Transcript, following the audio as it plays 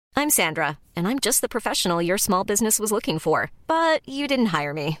I'm Sandra, and I'm just the professional your small business was looking for. But you didn't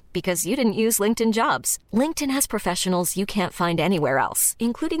hire me because you didn't use LinkedIn Jobs. LinkedIn has professionals you can't find anywhere else,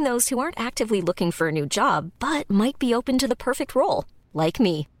 including those who aren't actively looking for a new job, but might be open to the perfect role, like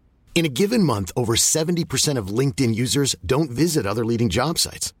me. In a given month, over 70% of LinkedIn users don't visit other leading job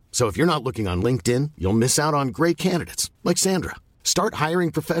sites. So if you're not looking on LinkedIn, you'll miss out on great candidates like Sandra. Start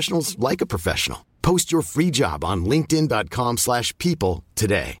hiring professionals like a professional. Post your free job on linkedin.com/people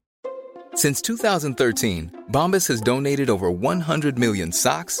today. Since 2013, Bombas has donated over 100 million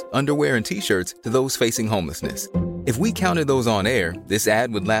socks, underwear, and T-shirts to those facing homelessness. If we counted those on air, this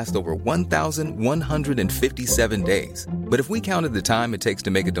ad would last over 1,157 days. But if we counted the time it takes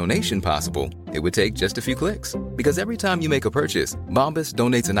to make a donation possible, it would take just a few clicks. Because every time you make a purchase, Bombas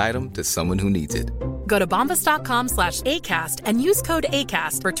donates an item to someone who needs it. Go to bombas.com/ACAST and use code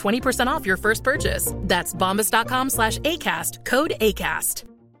ACAST for 20% off your first purchase. That's bombas.com/ACAST, code ACAST.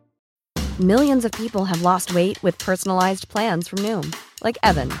 Millions of people have lost weight with personalized plans from Noom. Like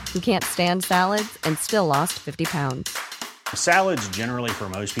Evan, who can't stand salads and still lost 50 pounds. Salads generally for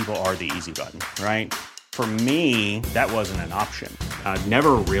most people are the easy button, right? For me, that wasn't an option. I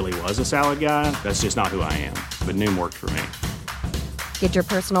never really was a salad guy. That's just not who I am. But Noom worked for me. Get your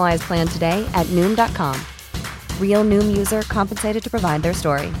personalized plan today at Noom.com. Real Noom user compensated to provide their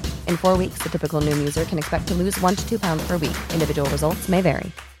story. In 4 weeks, the typical Noom user can expect to lose 1 to 2 pounds per week. Individual results may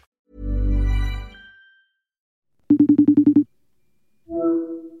vary.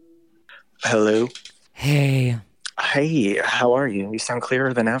 Hello. Hey. Hey, how are you? You sound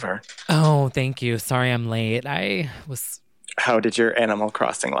clearer than ever. Oh, thank you. Sorry I'm late. How did your Animal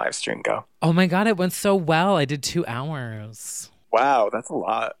Crossing live stream go? Oh my God, it went so well. I did 2 hours. Wow, that's a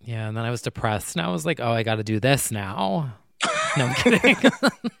lot. Yeah, and then I was depressed and I was like, oh, I got to do this now. No, I'm kidding. I'm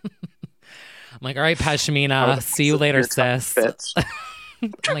like, all right, Pashmina, see you later, sis. I'm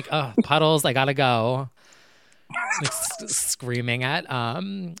like, oh, Puddles, I got to go. Like screaming at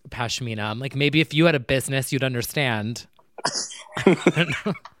Pashmina. I'm like, maybe if you had a business, you'd understand.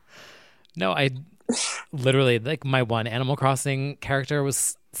 No, I literally, like, my one Animal Crossing character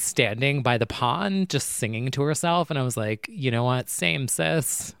was standing by the pond just singing to herself, and I was like, you know what, same,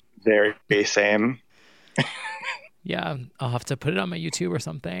 sis. Very same. Yeah, I'll have to put it on my YouTube or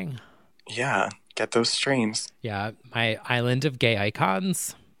something. Yeah, get those streams. Yeah, my island of gay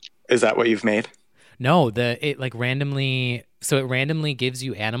icons. Is that what you've made? No, it randomly gives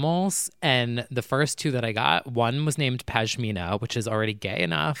you animals, and the first 2 that I got, one was named Pashmina, which is already gay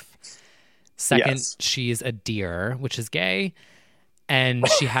enough. Second, yes. She's a deer, which is gay, and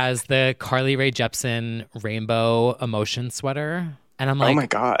she has the Carly Rae Jepsen rainbow emotion sweater. And I'm like, oh my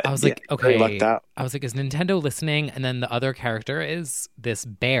God. I was like, yeah, okay. Lucked out. I was like, is Nintendo listening? And then the other character is this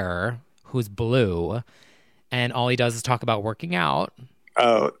bear who's blue, and all he does is talk about working out.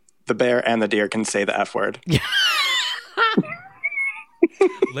 Oh, the bear and the deer can say the F word.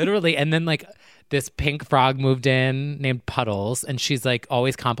 Literally. And then, like, this pink frog moved in named Puddles, and she's like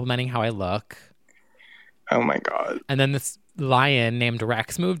always complimenting how I look. Oh my God. And then this lion named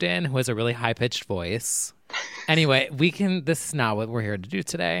Rex moved in, who has a really high-pitched voice. Anyway, this is not what we're here to do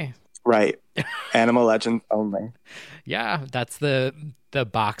today. Right. Animal Legends only. Yeah, that's the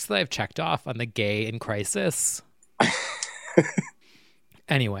box that I've checked off on the gay in crisis.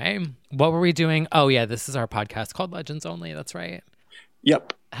 Anyway, what were we doing? Oh, yeah, this is our podcast called Legends Only. That's right.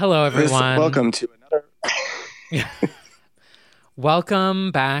 Yep. Hello, everyone. Welcome to another...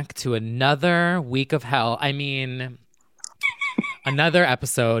 Welcome back to another week of hell. I mean, another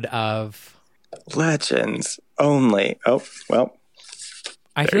episode of... Legends Only. Oh, well,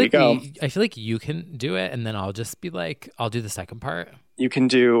 I feel like you can do it, and then I'll just be like, I'll do the second part. You can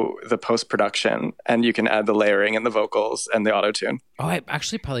do the post-production, and you can add the layering and the vocals and the auto-tune. Oh, I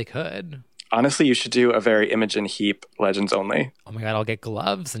actually probably could. Honestly, you should do a very Imogen Heap Legends Only. Oh my God, I'll get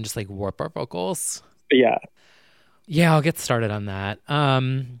gloves and just like warp our vocals. Yeah. Yeah, I'll get started on that.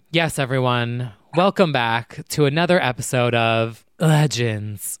 Yes, everyone, welcome back to another episode of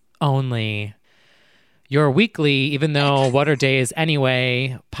Legends Only. Your weekly, even though what are days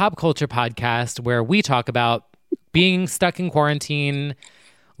anyway, pop culture podcast where we talk about being stuck in quarantine,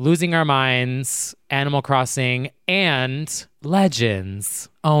 losing our minds, Animal Crossing, and Legends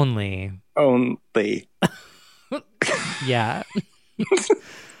Only. Only. Yeah.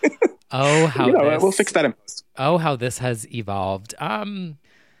 Oh, how we'll fix that in post. Oh, how this has evolved.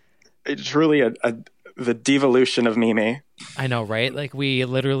 It's truly the devolution of Mimi. I know, right? Like, we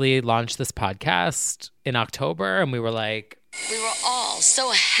literally launched this podcast in October, and we were like... We were all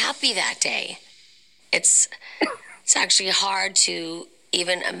so happy that day. It's actually hard to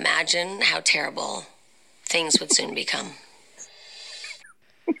even imagine how terrible things would soon become.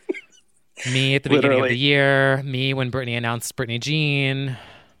 Me at the beginning of Literally. the year. Me when Britney announced Britney Jean.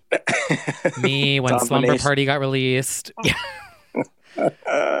 Me when Slumber Domination. Party got released.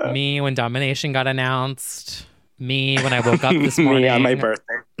 Me when Domination got announced. Me when I woke up this morning. Me on my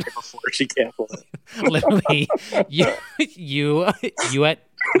birthday before she canceled it. Literally, you at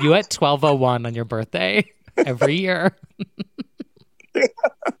 12:01 on your birthday every year.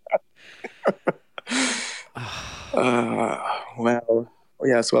 Well,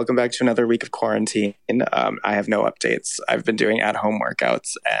 yes, welcome back to another week of quarantine. I have no updates. I've been doing at-home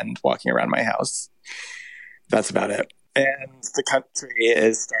workouts and walking around my house. That's about it. And the country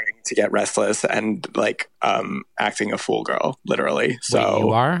is starting to get restless and acting a fool girl, literally. So Wait,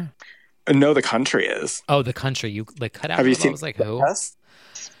 you are? No, the country is. Oh, the country. You cut out. Have you I seen was like, who? protests?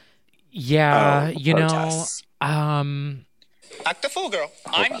 Yeah, you protests. know, Act the fool, girl.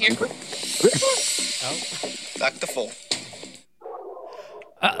 I'm here. Act the fool.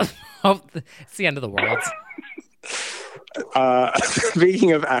 it's the end of the world.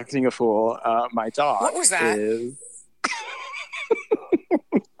 Speaking of acting a fool, my dog What was that? is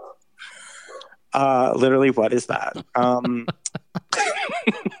literally, what is that?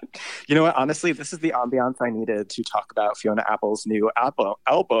 You know what? Honestly, this is the ambiance I needed to talk about Fiona Apple's new album,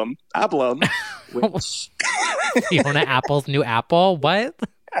 which Fiona Apple's new apple? What?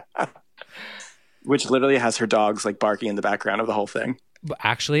 which literally has her dogs like barking in the background of the whole thing.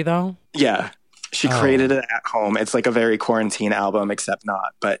 Actually, though? Yeah. She created it at home. It's like a very quarantine album, except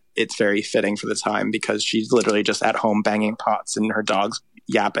not, but it's very fitting for the time because she's literally just at home banging pots and her dog's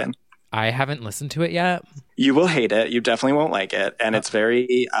yapping. I haven't listened to it yet. You will hate it. You definitely won't like it. And it's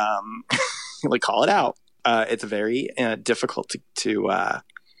very, call it out. It's very difficult to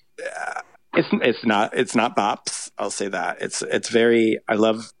it's not bops. I'll say that. It's very, I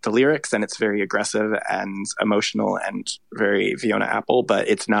love the lyrics and it's very aggressive and emotional and very Fiona Apple, but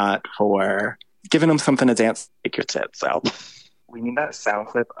it's not for giving them something to dance, take your tits out. We need that sound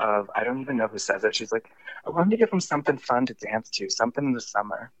clip of, I don't even know who says it. She's like, I wanted to give them something fun to dance to, something in the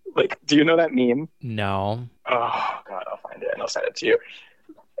summer. Like, do you know that meme? No. Oh, God, I'll find it and I'll send it to you.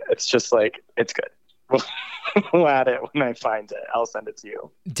 It's just like, it's good. We'll add it when I find it. I'll send it to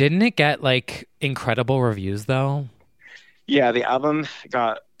you. Didn't it get incredible reviews, though? Yeah, the album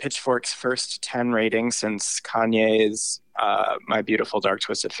got Pitchfork's first 10 rating since Kanye's My Beautiful Dark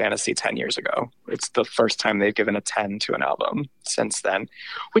Twisted Fantasy 10 years ago. It's the first time they've given a 10 to an album since then,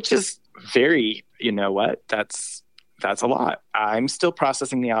 which is very, you know what? That's a lot. I'm still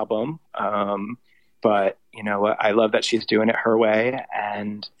processing the album, but you know what? I love that she's doing it her way,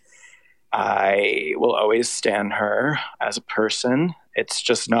 and I will always stand her as a person. It's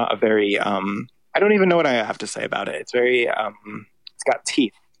just not a very, I don't even know what I have to say about it. It's very, it's got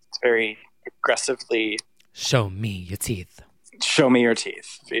teeth. It's very aggressively. Show me your teeth. Show me your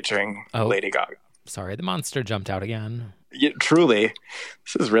teeth, featuring Lady Gaga. Sorry, the monster jumped out again. Yeah, truly,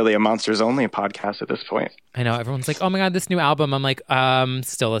 this is really a Monsters Only podcast at this point. I know, everyone's like, oh my God, this new album. I'm like,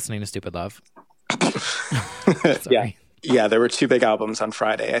 still listening to Stupid Love. Sorry. Yeah, there were two big albums on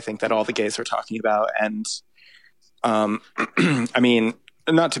Friday, I think, that all the gays were talking about. And I mean,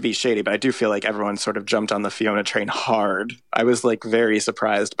 not to be shady, but I do feel like everyone sort of jumped on the Fiona train hard. I was very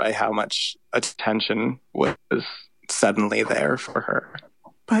surprised by how much attention was suddenly there for her.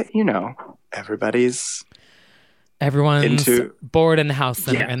 But, you know, everyone's bored in the house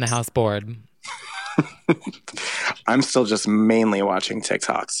and Yes. in the house bored. I'm still just mainly watching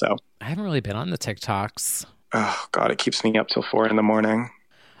TikTok, so. I haven't really been on the TikToks. Oh, God, it keeps me up till 4 a.m.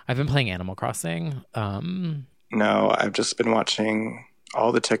 I've been playing Animal Crossing. No, I've just been watching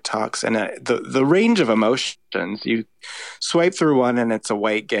all the TikToks and the range of emotions. You swipe through one and it's a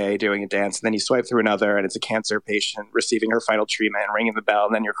white gay doing a dance, and then you swipe through another and it's a cancer patient receiving her final treatment and ringing the bell,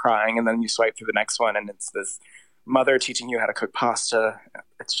 and then you're crying, and then you swipe through the next one and it's this mother teaching you how to cook pasta.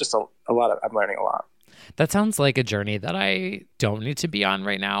 It's just a lot of, I'm learning a lot. That sounds like a journey that I don't need to be on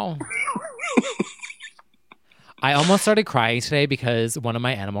right now. I almost started crying today because one of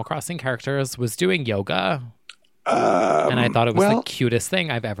my Animal Crossing characters was doing yoga. And I thought it was the cutest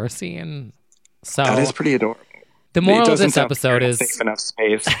thing I've ever seen. So that is pretty adorable. The moral of this episode is safe enough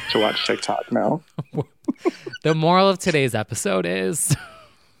space to watch TikTok now. The moral of today's episode is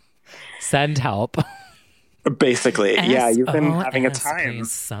send help. Basically, yeah, you've been having a SOS, time.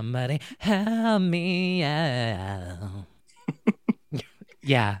 please, somebody help me out.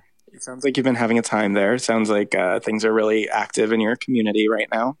 Yeah. It sounds like you've been having a time there. It sounds like things are really active in your community right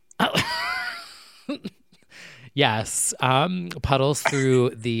now. Yes. Puddles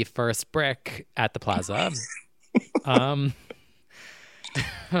through the first brick at the plaza.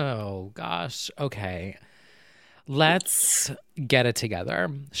 Oh, gosh. Okay. let's get it together,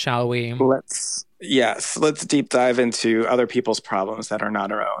 shall we? Let's deep dive into other people's problems that are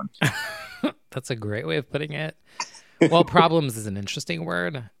not our own. That's a great way of putting it. Well, problems is an interesting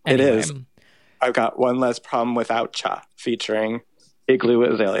word. It Anyway. is. I've got One Less Problem Without Cha featuring Igloo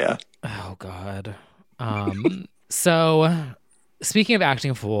Azalea. Oh, God. So, speaking of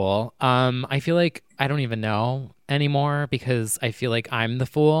acting a fool, I feel like I don't even know anymore because I feel like I'm the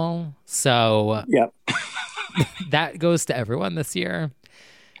fool. So, Yep. that goes to everyone this year.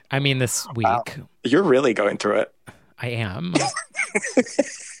 I mean, this week. Wow. You're really going through it. I am.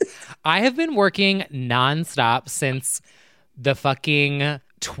 I have been working nonstop since the fucking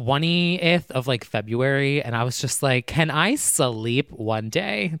 20th of like February. And I was just like, can I sleep one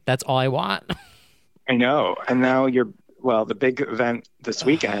day? That's all I want. I know. And now the big event this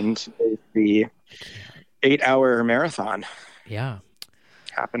weekend is the 8-hour marathon. Yeah.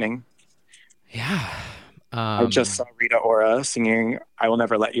 Happening. Yeah. I just saw Rita Ora singing I Will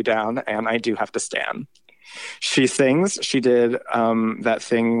Never Let You Down, and I do have to stan. She sings. She did that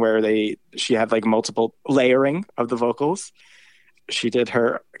thing where she had like multiple layering of the vocals. She did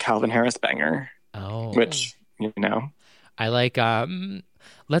her Calvin Harris banger. Oh. Which, you know. I like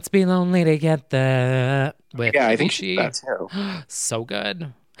Let's Be Lonely Together. I think she did that too. So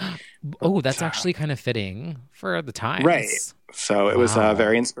good. Oh, that's actually kind of fitting for the times. Right. So it was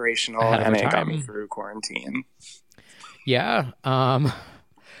very inspirational, and it got time. me through quarantine. Yeah.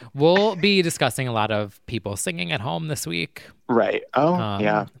 We'll be discussing a lot of people singing at home this week. Right. Oh,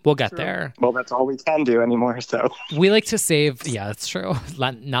 yeah. We'll get there. Well, that's all we can do anymore, so. We like to save... Yeah, that's true.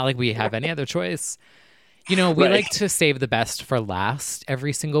 Not like we have any other choice. You know, we like to save the best for last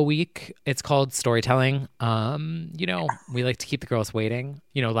every single week. It's called storytelling. You know, we like to keep the girls waiting.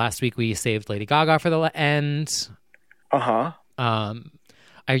 You know, last week we saved Lady Gaga for the end. Uh-huh. I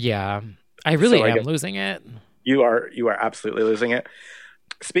really am losing it. You are absolutely losing it.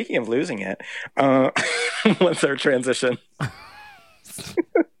 Speaking of losing it, what's our transition?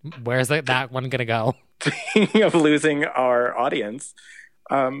 Where's that one gonna go? Speaking of losing our audience,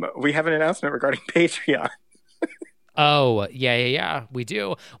 we have an announcement regarding Patreon. Oh, yeah, we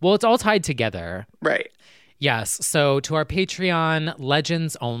do. Well, it's all tied together. Right. Yes. So to our Patreon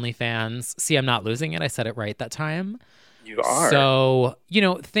Legends Only fans, see, I'm not losing it. I said it right that time. You are. So, you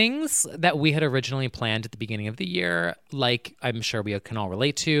know, things that we had originally planned at the beginning of the year, like I'm sure we can all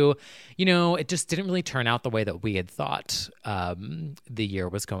relate to, you know, it just didn't really turn out the way that we had thought the year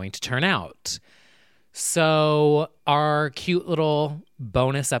was going to turn out. So our cute little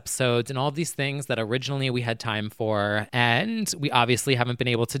bonus episodes and all of these things that originally we had time for, and we obviously haven't been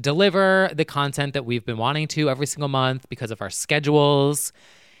able to deliver the content that we've been wanting to every single month because of our schedules.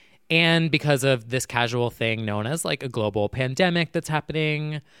 And because of this casual thing known as like a global pandemic that's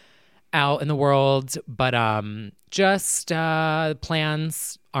happening out in the world. But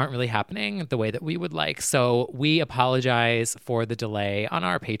plans aren't really happening the way that we would like. So we apologize for the delay on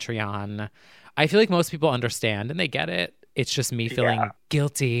our Patreon. I feel like most people understand and they get it. It's just me feeling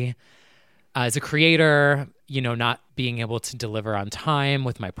guilty as a creator, you know, not being able to deliver on time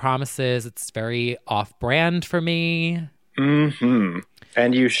with my promises. It's very off-brand for me. Mm-hmm.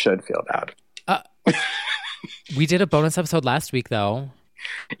 And you should feel bad. We did a bonus episode last week, though.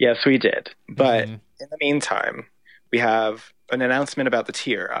 Yes, we did. But in the meantime, we have an announcement about the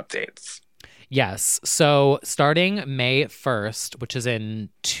tier updates. Yes. So starting May 1st, which is in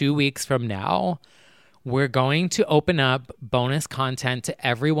 2 weeks from now, we're going to open up bonus content to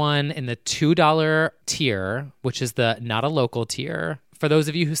everyone in the $2 tier, which is the not a local tier. For those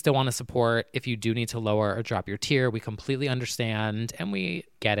of you who still want to support, if you do need to lower or drop your tier, we completely understand and we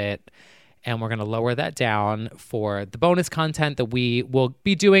get it. And we're going to lower that down for the bonus content that we will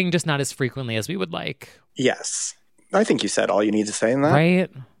be doing, just not as frequently as we would like. Yes. I think you said all you need to say in that. Right?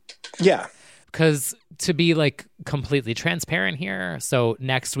 Yeah. Because to be like completely transparent here, so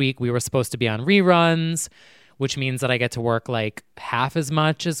next week we were supposed to be on reruns, which means that I get to work like half as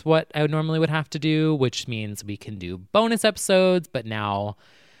much as what I normally would have to do, which means we can do bonus episodes, but now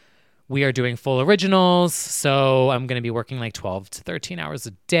we are doing full originals, so I'm going to be working like 12 to 13 hours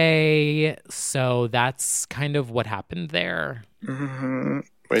a day. So that's kind of what happened there. Mm-hmm.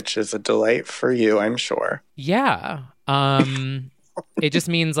 Which is a delight for you, I'm sure. Yeah. It just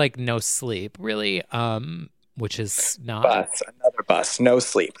means like no sleep, really, which is not... Another bus, no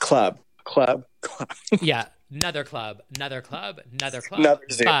sleep, club. Yeah. Another club, another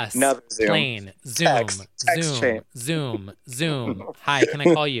Zoom, bus, another Zoom, plane, Zoom, text Zoom. Hi, can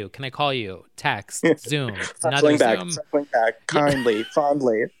I call you? Text, Zoom, another Zoom. Circling back, kindly,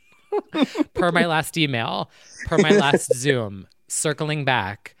 fondly. Per my last email, per my last Zoom, circling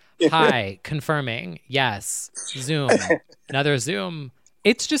back. Hi, confirming. Yes. Zoom. Another Zoom.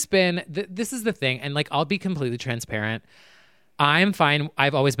 It's just been, this is the thing. And like, I'll be completely transparent. I'm fine.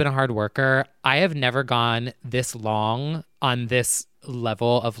 I've always been a hard worker. I have never gone this long on this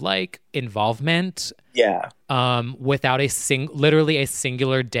level of like involvement. Yeah. Without literally a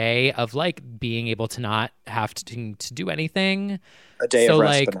singular day of like being able to not have to do anything. A day of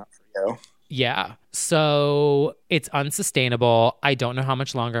rest, but not for you. Yeah. So it's unsustainable. I don't know how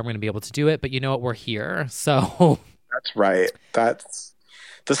much longer I'm going to be able to do it, but you know what? We're here. So that's right. That's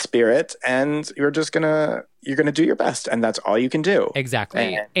the spirit. And you're going to do your best. And that's all you can do.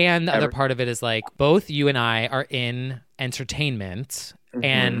 Exactly. And the other part of it is like both you and I are in entertainment,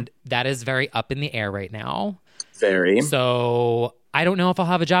 and that is very up in the air right now. Very. So I don't know if I'll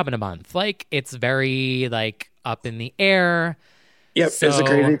have a job in a month. Like it's very like up in the air. Yep, it's a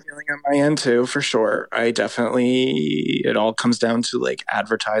crazy feeling on my end too, for sure. It all comes down to like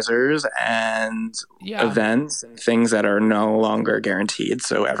advertisers and events and things that are no longer guaranteed.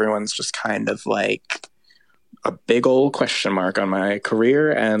 So everyone's just kind of like a big old question mark on my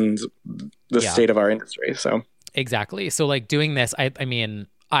career and the state of our industry. So exactly. So like doing this, I mean,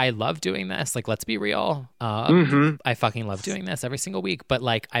 I love doing this. Like, let's be real. I fucking love doing this every single week, but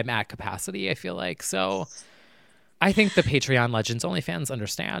like I'm at capacity, I feel like. So I think the Patreon Legends OnlyFans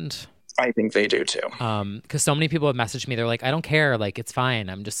understand. I think they do too. Because so many people have messaged me. They're like, I don't care. Like, it's fine.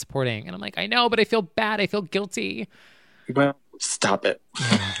 I'm just supporting. And I'm like, I know, but I feel bad. I feel guilty. Well, stop it.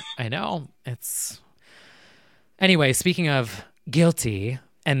 Yeah, I know. Anyway, speaking of guilty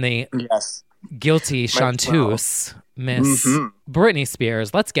and the guilty chanteuse, Miss Britney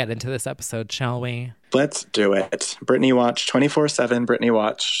Spears, let's get into this episode, shall we? Let's do it. Britney Watch 24/7. Britney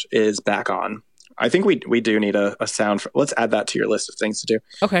Watch is back on. I think we do need a sound. Let's add that to your list of things to do.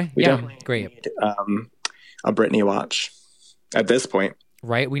 Okay. Great. Need, a Britney Watch at this point.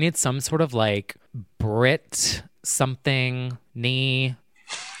 Right. We need some sort of like Brit something knee.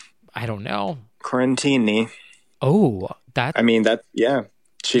 I don't know. Quarantine knee. Oh, that. I mean,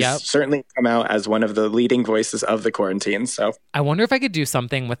 she's certainly come out as one of the leading voices of the quarantine. So I wonder if I could do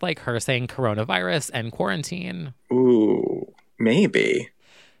something with like her saying coronavirus and quarantine. Ooh, maybe.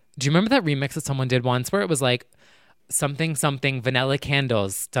 Do you remember that remix that someone did once where it was like something vanilla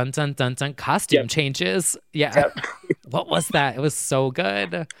candles, dun dun dun dun, costume changes? Yeah. Yep. What was that? It was so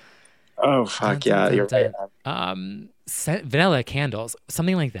good. Oh fuck, dun, dun, you're dun, right. Vanilla candles,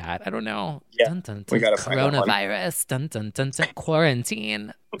 something like that. I don't know. Yeah. Dun, dun, dun, we gotta coronavirus. Dun dun dun dun.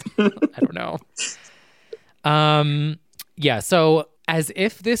 Quarantine. I don't know. Yeah. So as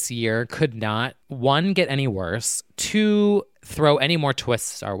if this year could not, one, get any worse, two, throw any more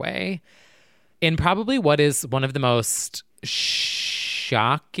twists our way, in probably what is one of the most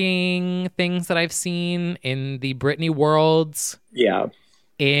shocking things that I've seen in the Britney worlds. Yeah.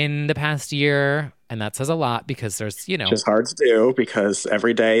 In the past year. And that says a lot because there's, Just hard to do because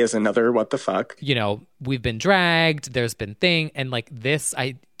every day is another what the fuck. We've been dragged. There's been and like this,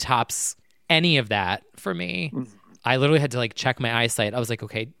 tops any of that for me. Mm-hmm. I literally had to like check my eyesight. I was like,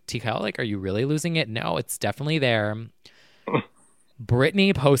 okay, T-Kyle, like, are you really losing it? No, it's definitely there.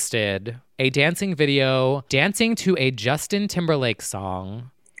 Britney posted a dancing video dancing to a Justin Timberlake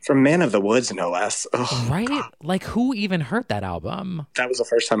song. From Man of the Woods, no less. Oh, right? God. Like, who even heard that album? That was the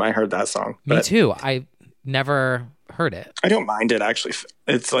first time I heard that song. Me too. I never heard it. I don't mind it, actually.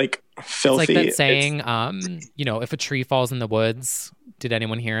 It's like filthy. It's like that saying, if a tree falls in the woods, did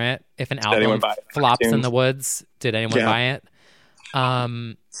anyone hear it? If an album flops in the woods, did anyone buy it?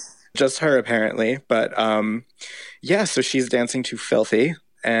 Just her, apparently. But so she's dancing to Filthy,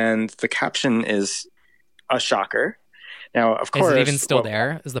 and the caption is a shocker. Now, of course... Is it even still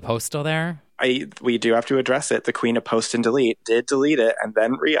there? Is the post still there? We do have to address it. The queen of post and delete did delete it and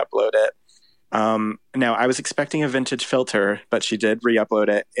then re-upload it. Now, I was expecting a vintage filter, but she did re-upload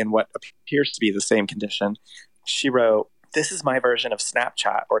it in what appears to be the same condition. She wrote, "This is my version of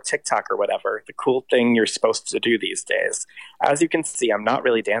Snapchat or TikTok or whatever, the cool thing you're supposed to do these days. As you can see, I'm not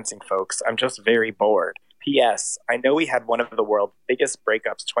really dancing, folks. I'm just very bored. P.S. I know we had one of the world's biggest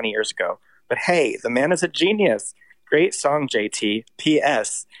breakups 20 years ago, but hey, the man is a genius. Great song, JT.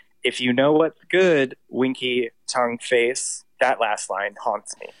 P.S. If you know what's good, winky tongue face." That last line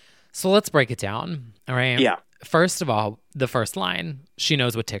haunts me. So let's break it down. All right. Yeah. First of all, the first line, she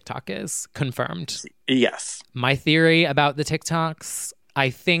knows what TikTok is. Confirmed. Yes. My theory about the TikToks, I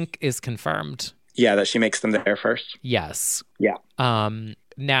think, is confirmed. Yeah, that she makes them there first. Yes. Yeah.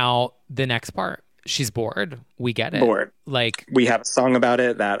 Now, the next part. She's bored. We get it. Bored. Like, we have a song about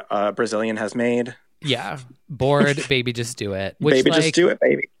it that a Brazilian has made. Yeah. Bored, baby, just do it. Which, baby, just do it,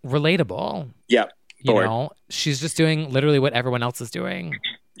 baby. Relatable. Yeah. Bored. She's just doing literally what everyone else is doing.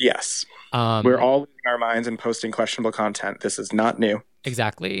 Yes. Um, We're all losing our minds and posting questionable content. This is not new.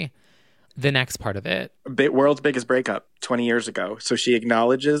 Exactly. The next part of it. World's biggest breakup 20 years ago. So she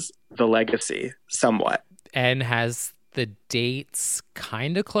acknowledges the legacy somewhat. And has the dates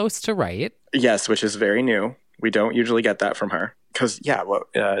kind of close to right. Yes, which is very new. We don't usually get that from her. Because,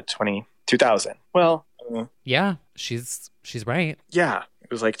 2000. Well, yeah, she's right. Yeah,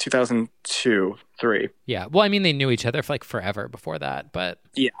 it was like 2002, 3. Yeah. Well, I mean, they knew each other for like forever before that, but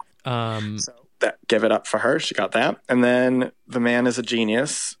yeah. So give it up for her. She got that. And then the man is a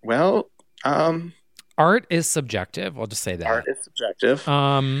genius. Well, art is subjective. I'll just say that. Art is subjective.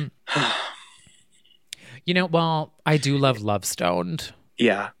 Well, I do love Love Stoned.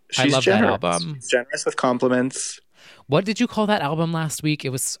 Yeah. I love generous. that album. She's generous with compliments. What did you call that album last week?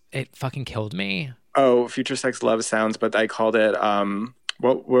 It fucking killed me. Oh, Future Sex Love Sounds, but I called it,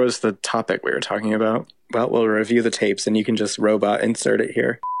 what was the topic we were talking about? Well, we'll review the tapes and you can just robot insert it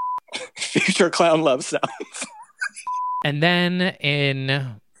here. Future Clown Love Sounds. And then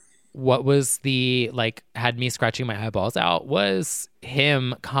in what was had me scratching my eyeballs out was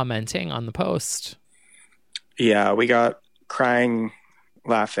him commenting on the post. Yeah, we got crying,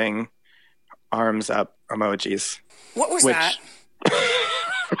 laughing, arms up emojis. What was that?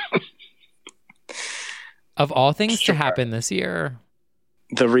 Of all things to happen this year.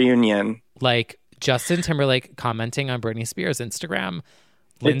 The reunion. Like Justin Timberlake commenting on Britney Spears' Instagram.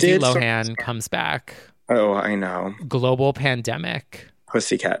 Lindsay Lohan comes back. Oh, I know. Global pandemic.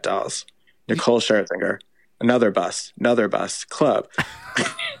 Pussycat Dolls. Nicole Scherzinger. Another bus. Club.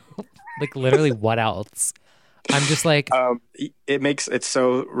 Like literally what else? I'm just like... it's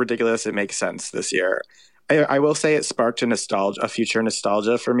so ridiculous. It makes sense this year. I will say it sparked a future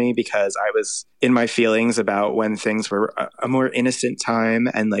nostalgia for me because I was in my feelings about when things were a more innocent time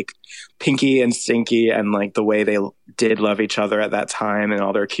and like Pinky and Stinky and like the way they did love each other at that time and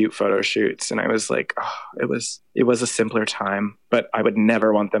all their cute photo shoots. And I was like, it was a simpler time, but I would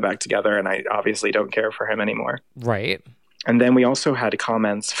never want them back together. And I obviously don't care for him anymore. Right. And then we also had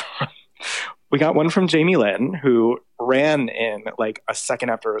comments we got one from Jamie Lynn who ran in like a second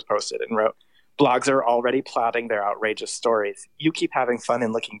after it was posted and wrote, "Blogs are already plotting their outrageous stories. You keep having fun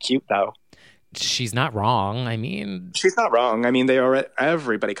and looking cute, though." She's not wrong. I mean... She's not wrong. I mean,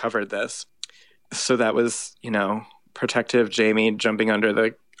 everybody covered this. So that was, protective Jamie jumping under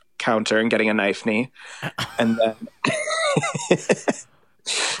the counter and getting a knife knee. And then...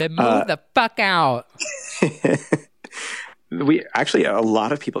 Then move the fuck out. A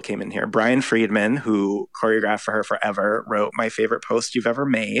lot of people came in here. Brian Friedman, who choreographed for her forever, wrote "My favorite post you've ever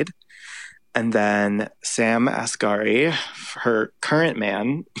made." And then Sam Asghari, her current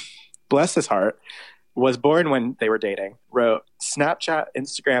man, bless his heart, was born when they were dating, wrote, "Snapchat,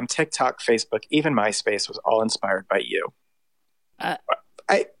 Instagram, TikTok, Facebook, even MySpace was all inspired by you."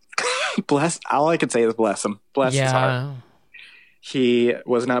 All I could say is bless him. Bless his heart. He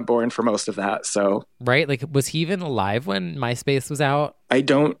was not born for most of that, so... Right? Like, was he even alive when MySpace was out? I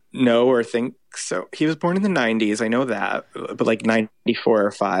don't know or think so. He was born in the 90s, I know that, but like 94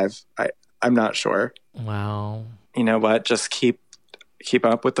 or 5, I'm not sure. Wow. You know what? Just keep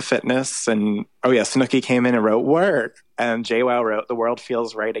up with the fitness. And Snooki came in and wrote "work." And JWoww wrote "The world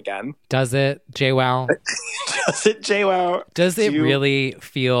feels right again." Does it, JWoww? Does it, JWoww? Does it really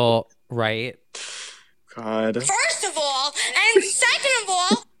feel right? God. First of all, and second of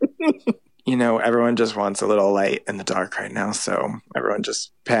all... Everyone just wants a little light in the dark right now. So everyone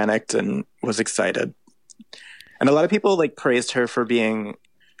just panicked and was excited. And a lot of people praised her for being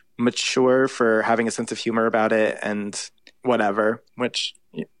mature, for having a sense of humor about it and whatever, which,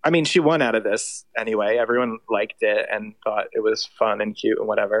 I mean, she won out of this anyway. Everyone liked it and thought it was fun and cute and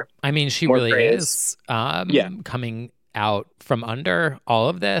whatever. I mean, she really is coming out from under all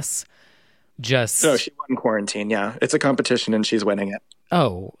of this. No, she won quarantine. Yeah. It's a competition and she's winning it.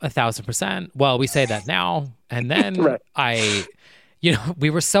 Oh, 1,000%. Well, we say that now. And then right. We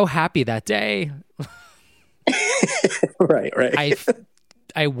were so happy that day. Right.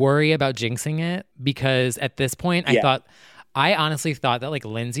 I worry about jinxing it because at this point I honestly thought that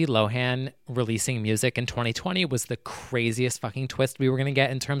Lindsay Lohan releasing music in 2020 was the craziest fucking twist we were going to get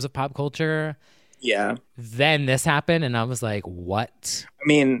in terms of pop culture. Yeah. Then this happened and I was like, what? I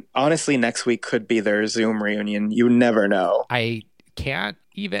mean, honestly, next week could be their Zoom reunion. You never know. I can't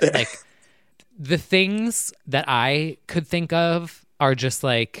even the things that I could think of are just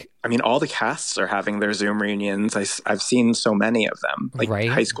I mean, all the casts are having their Zoom reunions. I've seen so many of them,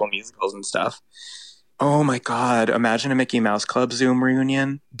 High School Musicals and stuff. Oh my God. Imagine a Mickey Mouse Club Zoom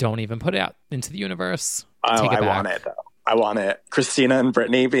reunion. Don't even put it out into the universe. Oh, I want it, though. I want it. Christina and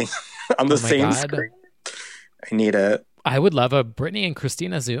Britney being on the same screen. I need it. I would love a Britney and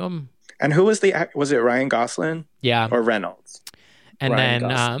Christina Zoom. And who was was it Ryan Gosling? Yeah. Or Reynolds? And Ryan then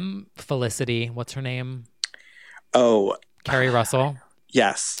Gosling. Felicity, what's her name? Oh. Carrie Russell.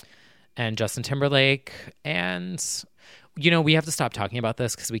 Yes. And Justin Timberlake. And, we have to stop talking about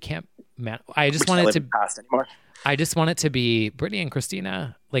this because we can't. I just want it to pass anymore. I just want it to be Britney and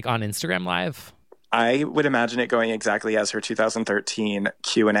Christina, like on Instagram Live. I would imagine it going exactly as her 2013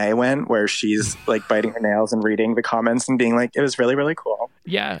 Q&A went, where she's like biting her nails and reading the comments and being like, it was really, really cool.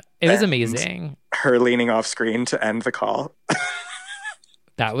 Yeah, it was amazing. Her leaning off screen to end the call.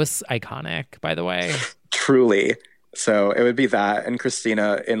 That was iconic, by the way. Truly. So it would be that and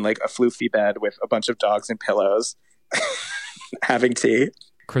Christina in like a floofy bed with a bunch of dogs and pillows having tea.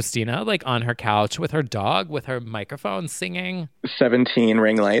 Christina, like on her couch with her dog, with her microphone singing. 17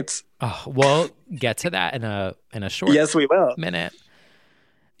 ring lights. Oh, we'll get to that in a short yes, we will. minute.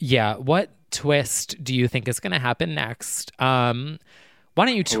 Yeah. What twist do you think is going to happen next? Why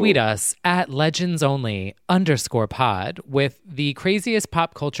don't you tweet us at legendsonly_pod with the craziest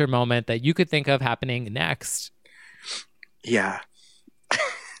pop culture moment that you could think of happening next? Yeah.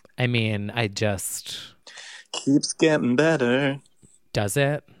 I mean, I just... Keeps getting better. Does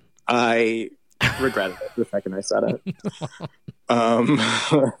it? I regretted it the second I said it.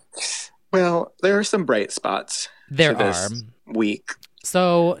 Well, there are some bright spots. There this week.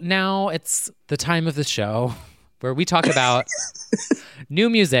 So now it's the time of the show where we talk about new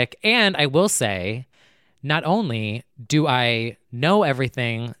music. And I will say, not only do I know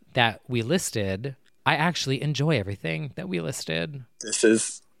everything that we listed, I actually enjoy everything that we listed. This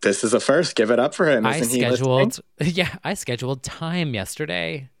is a first. Give it up for him. I scheduled time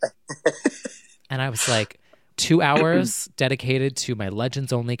yesterday. And I was like, 2 hours dedicated to my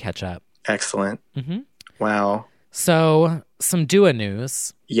Legends Only catch up. Excellent. Mm-hmm. Wow. So, some Dua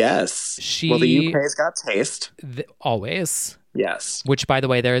news. Yes. Well, the UK's got taste. Always. Yes. Which, by the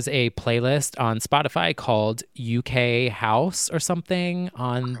way, there's a playlist on Spotify called UK House or something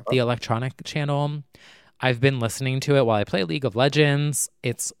on the electronic channel. I've been listening to it while I play League of Legends.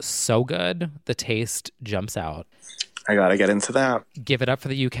 It's so good. The taste jumps out. I gotta get into that. Give it up for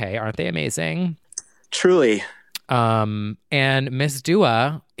the UK. Aren't they amazing? Truly. And Miss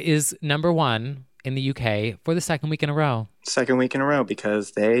Dua is number 1 in the UK for the second week in a row. Second week in a row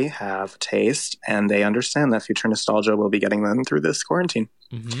because they have taste and they understand that future nostalgia will be getting them through this quarantine.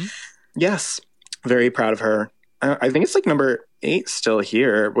 Mm-hmm. Yes. Very proud of her. I think it's like number 8 still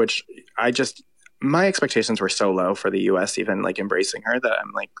here, which my expectations were so low for the US even like embracing her that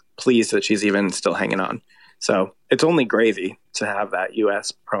I'm like pleased that she's even still hanging on. So it's only gravy to have that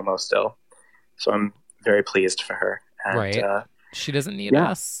US promo still. So I'm very pleased for her. And, right. She doesn't need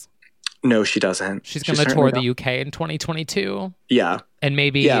us. No, she doesn't. She's going to tour the UK in 2022. Yeah. And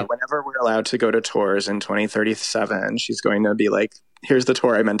maybe... Yeah, whenever we're allowed to go to tours in 2037, she's going to be like, here's the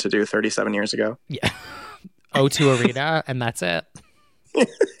tour I meant to do 37 years ago. Yeah. O2 Arena, and that's it.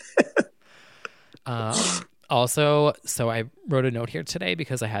 Also, so I wrote a note here today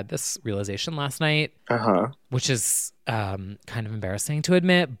because I had this realization last night, which is kind of embarrassing to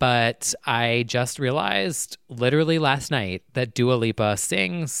admit, but I just realized literally last night that Dua Lipa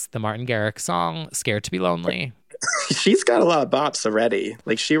sings the Martin Garrix song, Scared to Be Lonely. She's got a lot of bops already.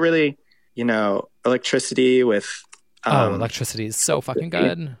 Like she really, Electricity with... Electricity is so fucking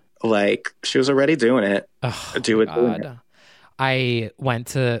good. Like she was already doing it. Oh, doing it. I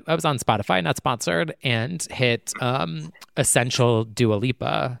was on Spotify, not sponsored, and hit Essential Dua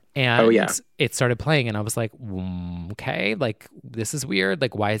Lipa. And it started playing, and I was like, okay, like, this is weird.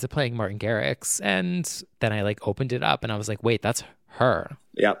 Like, why is it playing Martin Garrix? And then I, like, opened it up, and I was like, wait, that's her.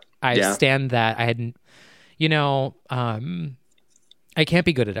 Yep. I stand that I hadn't, I can't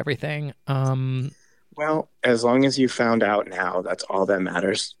be good at everything. Well, as long as you found out now, that's all that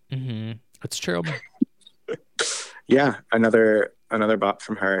matters. Mm-hmm. It's true. Yeah, another bop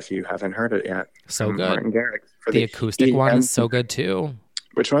from her if you haven't heard it yet. So good. Martin Garrix. For the acoustic one is so good too.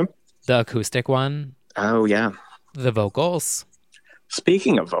 Which one? The acoustic one. Oh, yeah. The vocals.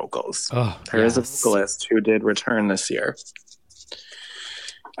 Speaking of vocals, there is a vocalist who did return this year.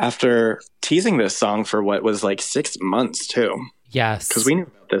 After teasing this song for what was like 6 months too. Yes. Because we knew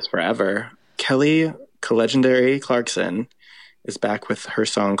about this forever. Kelly Legendary Clarkson is back with her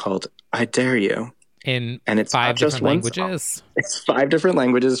song called I Dare You. And it's 5 different languages. Song. It's 5 different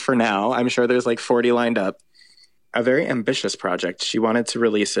languages for now. I'm sure there's like 40 lined up. A very ambitious project. She wanted to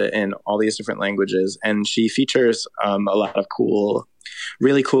release it in all these different languages, and she features a lot of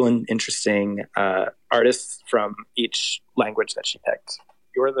really cool and interesting artists from each language that she picked.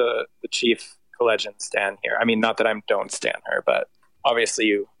 You're the chief Legend stan here. I mean, not that I don't stan her, but obviously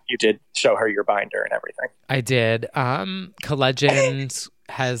you you did show her your binder and everything. I did. Legend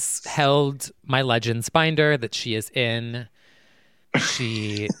has held my Legends binder that she is in.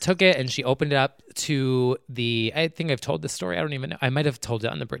 She took it and she opened it up to I think I've told this story. I don't even know. I might have told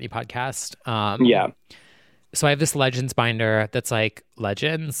it on the Britney podcast. Yeah. So I have this Legends binder that's like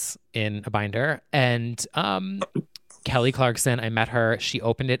Legends in a binder. And Kelly Clarkson, I met her. She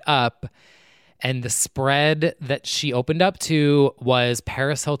opened it up. And the spread that she opened up to was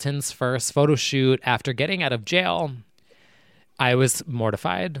Paris Hilton's first photo shoot after getting out of jail. I was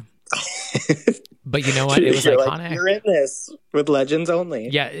mortified. But you know what? It was iconic. Like, you're in this with Legends only.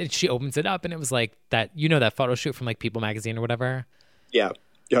 Yeah, she opens it up and it was like that, that photo shoot from like People magazine or whatever. Yeah.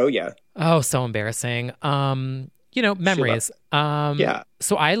 Oh, yeah. Oh, so embarrassing. Memories. Yeah.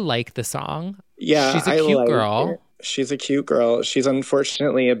 So I like the song. Yeah. She's a cute girl. She's a cute girl. She's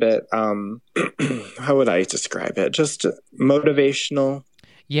unfortunately a bit, how would I describe it? Just motivational.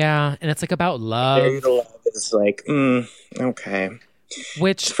 Yeah. And it's like about love. Dare You to Love is like, okay.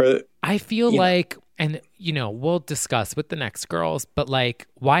 Which I feel like, and we'll discuss with the next girls, but like,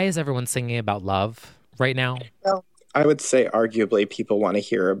 why is everyone singing about love right now? Well, I would say arguably people want to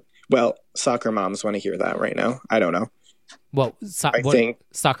hear, soccer moms want to hear that right now. I don't know. Well, I think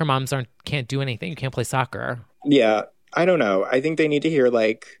soccer moms can't do anything. You can't play soccer. Yeah. I don't know. I think they need to hear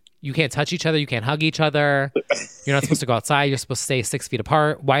like, you can't touch each other. You can't hug each other. You're not supposed to go outside. You're supposed to stay 6 feet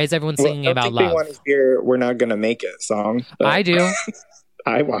apart. Why is everyone singing about love? They want to hear "We're Not Gonna Make It" song. I do.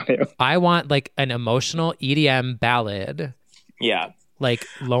 I want to. I want like an emotional EDM ballad. Yeah. Like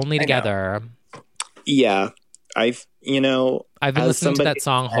Lonely Together. Yeah. I've been listening to that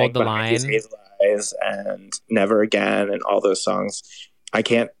song "Hold the Line" and "Never Again" and all those songs. I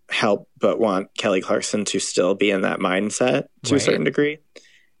can't help but want Kelly Clarkson to still be in that mindset to a certain degree.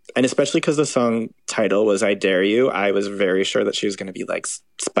 And especially because the song title was "I Dare You," I was very sure that she was going to be like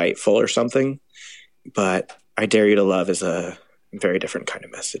spiteful or something. But "I Dare You to Love" is a very different kind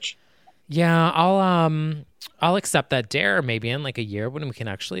of message. Yeah, I'll accept that dare maybe in like a year when we can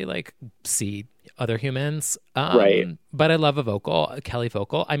actually like see other humans. Right. But I love a Kelly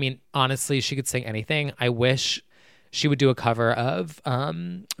vocal. I mean, honestly, she could sing anything. I wish she would do a cover of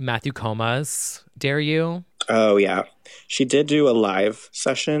Matthew Coma's "Dare You." Oh, yeah. She did do a live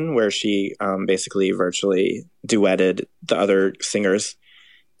session where she basically virtually duetted the other singers,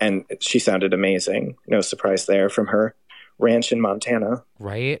 and she sounded amazing. No surprise there from her ranch in Montana.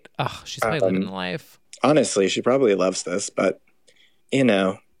 Right? Oh, she's probably living the life. Honestly, she probably loves this, but,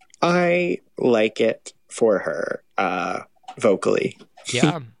 I like it for her vocally.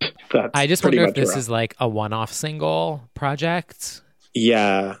 Yeah. I just wonder if this is like a one-off single project.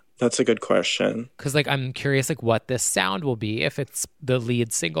 Yeah. That's a good question. Because, like, I'm curious, like, what this sound will be if it's the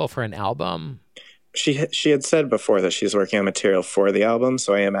lead single for an album. She had said before that she's working on material for the album,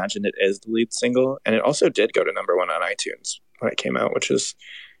 so I imagine it is the lead single. And it also did go to #1 on iTunes when it came out, which is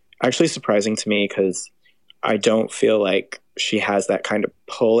actually surprising to me because I don't feel like she has that kind of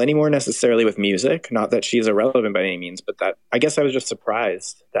pull anymore necessarily with music. Not that she's irrelevant by any means, but that I guess I was just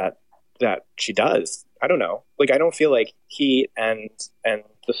surprised that she does. I don't know. Like, I don't feel like Heat and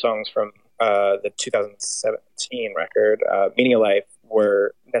the songs from the 2017 record, Meaning of Life,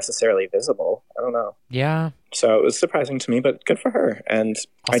 were necessarily visible. I don't know. Yeah. So it was surprising to me, but good for her. And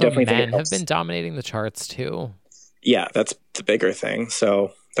also, I definitely men think it have been dominating the charts too. Yeah, that's the bigger thing.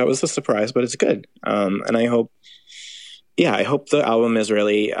 So that was a surprise, but it's good. And I hope the album is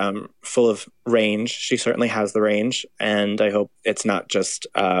really full of range. She certainly has the range, and I hope it's not just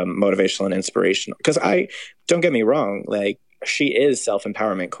motivational and inspirational. Because don't get me wrong, like, she is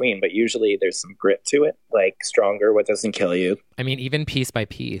self-empowerment queen, but usually there's some grit to it, like Stronger, What Doesn't Kill You. I mean, even Piece by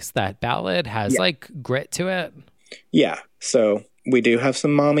Piece, that ballad has like grit to it. Yeah, so we do have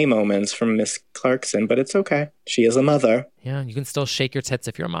some mommy moments from Miss Clarkson, but it's okay. She is a mother. Yeah, you can still shake your tits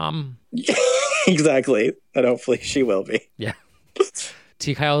if you're a mom. Exactly, and hopefully she will be. Yeah.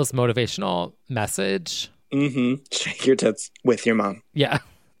 T. Kyle's motivational message. Mm-hmm. Shake your tits with your mom. Yeah.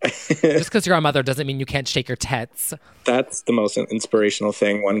 Just because you're a mother doesn't mean you can't shake your tits. That's the most inspirational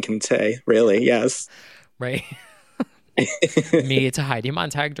thing one can say, really, yes. Right. Me to Heidi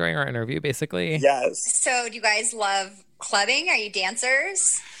Montag during our interview, basically. Yes. So do you guys love clubbing? Are you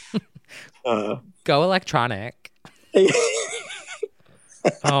dancers? Go electronic.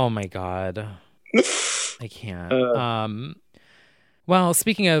 Oh, my God. I can't. Well,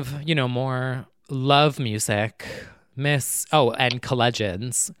 speaking of, more love music... and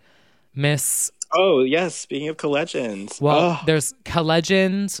Collegends. Oh, yes. Speaking of Collegends. Well, there's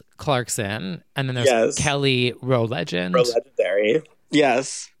Collegends Clarkson, and then there's Kelly Row Legend. Row Legendary.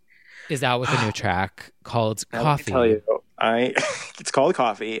 Yes. Is out with a new track called Coffee. Let me tell you, It's called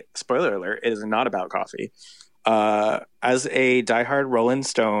Coffee. Spoiler alert, it is not about coffee. As a diehard Rolling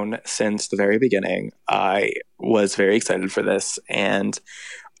Stone since the very beginning, I was very excited for this, and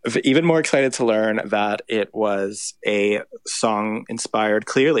even more excited to learn that it was a song inspired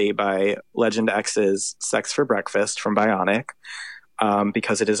clearly by Legend X's Sex for Breakfast from Bionic,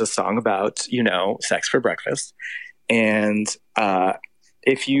 because it is a song about, sex for breakfast. And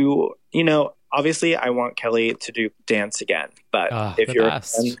if obviously I want Kelly to do Dance Again, but if you're a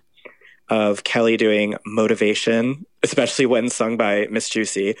fan of Kelly doing Motivation, especially when sung by Miss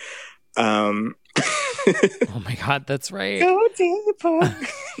Juicy. Oh my God, that's right. Go deeper.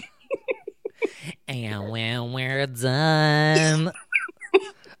 And when we're done.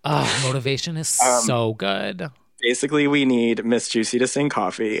 Motivation is so good. Basically, we need Miss Juicy to sing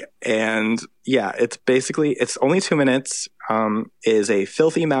Coffee. And yeah, it's only 2 minutes, is a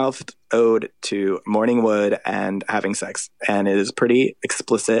filthy-mouthed ode to morning wood and having sex. And it is pretty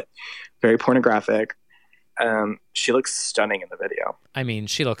explicit, very pornographic. She looks stunning in the video. I mean,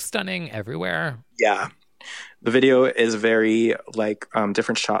 she looks stunning everywhere. Yeah. The video is very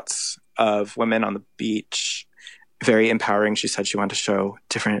different shots of women on the beach. Very empowering. She said she wanted to show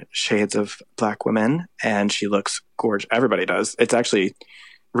different shades of Black women, and she looks gorgeous. Everybody does. It's actually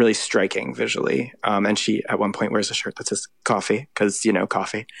really striking visually. And she, at one point, wears a shirt that says Coffee, because,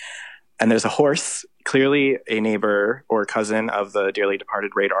 coffee. And there's a horse, clearly a neighbor or cousin of the dearly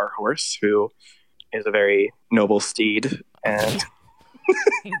departed Radar horse, who is a very noble steed. And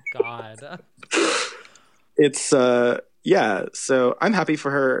God. It's, so I'm happy for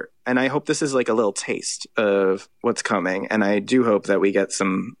her. And I hope this is like a little taste of what's coming. And I do hope that we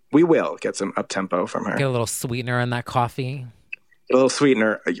will get some up-tempo from her. Get a little sweetener in that coffee. Get a little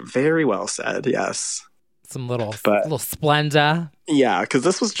sweetener. Very well said, yes. Some little Splenda. Yeah, because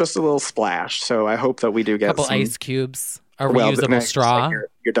this was just a little splash. So I hope that we do get a couple ice cubes. A reusable straw. Like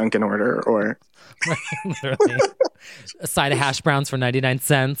your Dunkin' order or... Literally. A side of hash browns for 99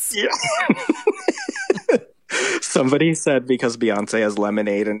 cents. Yeah. Somebody said because Beyonce has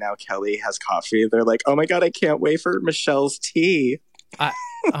lemonade and now Kelly has coffee, they're like, oh my God, I can't wait for Michelle's tea.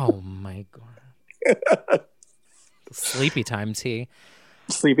 Oh my God. Sleepy time tea.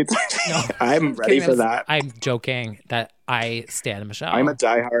 Sleepy time tea. No, I'm ready for that. I'm joking that I stan Michelle. I'm a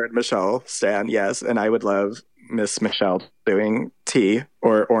diehard Michelle stan, yes. And I would love Miss Michelle doing tea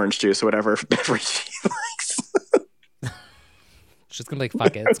or orange juice or whatever beverage she likes. She's gonna be like,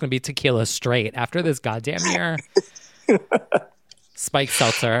 fuck it. It's gonna be tequila straight after this goddamn year. Spiked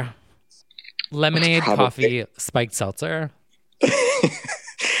seltzer. Lemonade, coffee, spiked seltzer.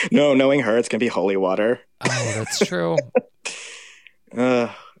 No, knowing her, it's gonna be holy water. Oh, that's true.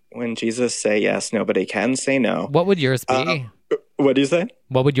 When Jesus say yes, nobody can say no. What would yours be? What do you say?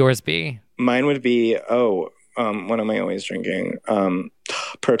 What would yours be? Mine would be, what am I always drinking?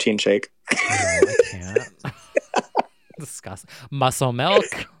 Protein shake. Oh, I can't. Disgusting. Muscle milk.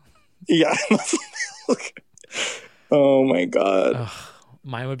 Yeah, muscle milk. Oh my God. Ugh,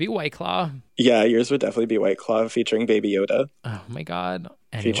 mine would be White Claw. Yeah, yours would definitely be White Claw featuring Baby Yoda. Oh my God.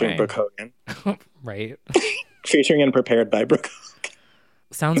 Anyway. Featuring Brooke Hogan. Right. Featuring and prepared by Brooke Hogan.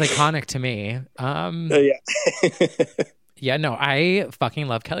 Sounds iconic to me. Yeah. Yeah, no, I fucking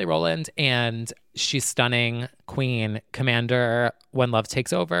love Kelly Rowland, and she's stunning. Queen, Commander, When Love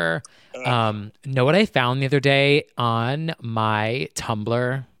Takes Over. Know what I found the other day on my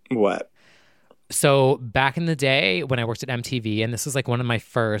Tumblr? What? So back in the day when I worked at MTV, and this was like one of my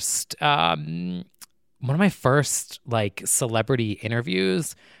first like celebrity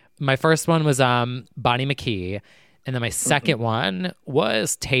interviews. My first one was Bonnie McKee, and then my second one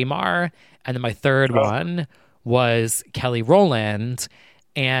was Tamar, and then my third one was Kelly Rowland,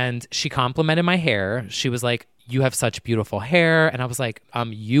 and she complimented my hair. She was like, you have such beautiful hair. And I was like,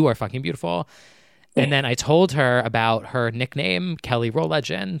 you are fucking beautiful. And then I told her about her nickname, Kelly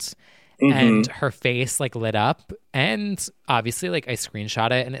Rowlegend, and her face like lit up. And obviously like I screenshot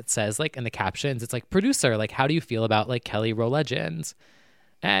it, and it says like in the captions, it's like, producer, like, how do you feel about like Kelly Rowlegend?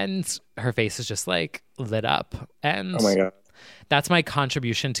 And her face is just like lit up. And oh my God, that's my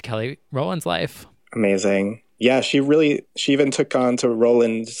contribution to Kelly Rowland's life. Amazing. Yeah, she even took on to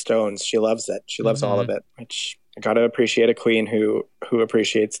Rolling Stones. She loves it. She loves all of it, which I got to appreciate a queen who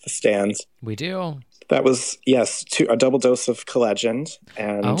appreciates the stands. We do. That was, yes, a double dose of collagen.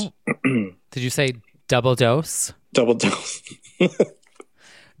 And did you say double dose? Double dose.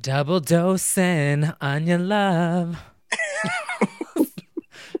 Double dosing on your love.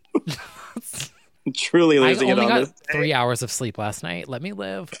 Truly losing it on this. I only got 3 hours of sleep last night. Let me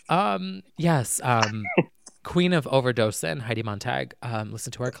live. Yes. queen of overdosing, Heidi Montag.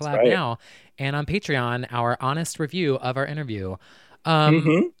 Listen to our collab right. now. And on Patreon, our honest review of our interview.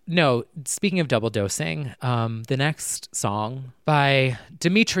 No, speaking of double dosing, the next song by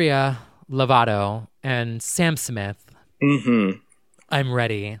Demetria Lovato and Sam Smith. I'm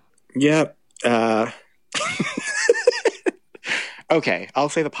Ready. Yep. Okay, I'll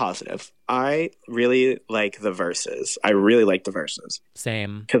say the positive. I really like the verses.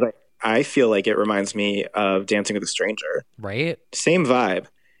 Same. Because I feel like it reminds me of Dancing with a Stranger. Right? Same vibe.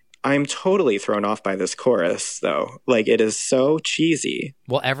 I'm totally thrown off by this chorus, though. Like, it is so cheesy.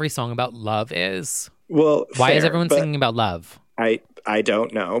 Well, every song about love is. Well, why is fair, everyone singing about love? I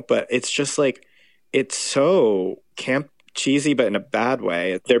don't know, but it's just like, it's so camp cheesy, but in a bad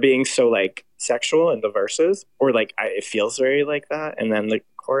way. They're being so like sexual in the verses, or like it feels very like that, and then the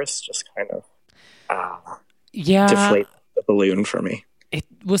chorus just kind of deflate the balloon for me. It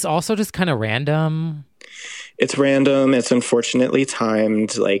was also just kind of random. It's random. It's unfortunately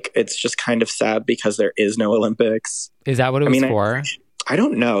timed. Like, it's just kind of sad because there is no Olympics. Is that what it was for? I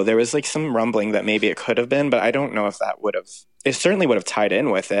don't know. There was like some rumbling that maybe it could have been, but I don't know if that would have. It certainly would have tied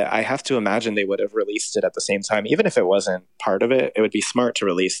in with it. I have to imagine they would have released it at the same time. Even if it wasn't part of it, it would be smart to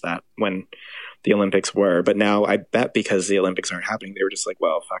release that when the Olympics were. But now I bet because the Olympics aren't happening, they were just like,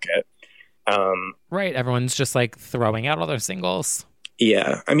 well, fuck it. Right. Everyone's just like throwing out all their singles.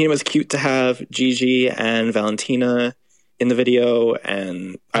 Yeah. I mean, it was cute to have Gigi and Valentina in the video.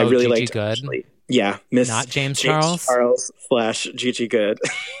 And I really Gigi liked Good. Actually. Yeah. Not James Charles / Gigi Good.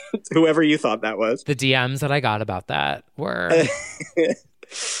 Whoever you thought that was. The DMs that I got about that were.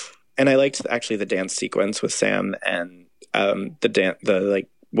 And I liked actually the dance sequence with Sam and the like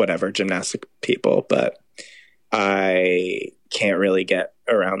whatever gymnastic people, but I can't really get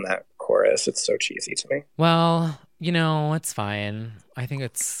around that chorus. It's so cheesy to me. Well, it's fine. I think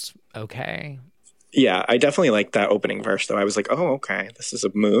it's okay. Yeah, I definitely like that opening verse, though. I was like, oh, okay, this is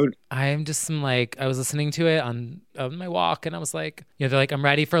a mood. I'm just like, I was listening to it on my walk, and I was like, they're like, I'm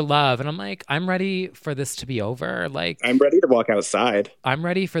ready for love. And I'm like, I'm ready for this to be over. Like, I'm ready to walk outside. I'm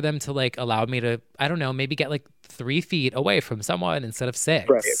ready for them to like allow me to, I don't know, maybe get like 3 feet away from someone instead of 6.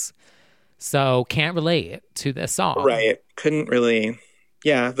 Right. So can't relate to this song. Right. Couldn't really.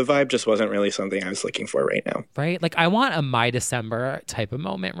 Yeah, the vibe just wasn't really something I was looking for right now. Right? Like, I want a My December type of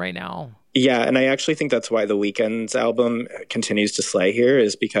moment right now. Yeah, and I actually think that's why The Weeknd's album continues to slay here,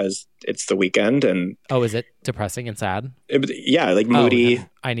 is because it's The Weeknd. And oh, is it depressing and sad? Yeah, like moody. Oh,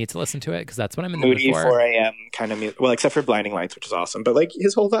 I need to listen to it because that's what I'm in the moody mood for. 4 a.m. kind of music. Well, except for Blinding Lights, which is awesome. But like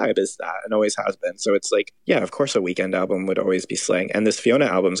his whole vibe is that and always has been. So it's like, yeah, of course a Weeknd album would always be slaying. And this Fiona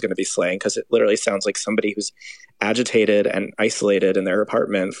album is going to be slaying because it literally sounds like somebody who's agitated and isolated in their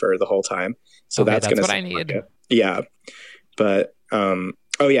apartment for the whole time. So okay, that's going to what I need. Like yeah. But,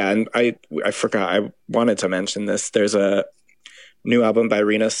 oh yeah, and I forgot, I wanted to mention this. There's a new album by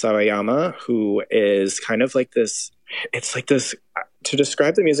Rina Sawayama, who is kind of like this, it's like this, to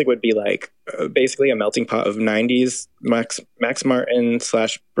describe the music would be like basically a melting pot of 90s Max Martin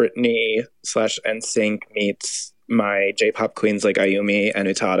 / Britney / NSYNC meets my J-pop queens like Ayumi and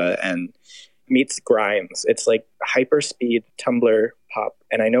Utada and meets Grimes. It's like hyper speed Tumblr pop.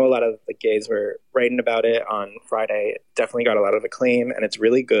 And I know a lot of the gays were writing about it on Friday. It definitely got a lot of acclaim and it's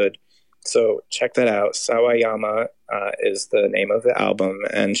really good. So check that out. Sawayama is the name of the album.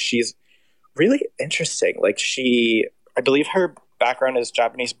 And she's really interesting. Like I believe her background is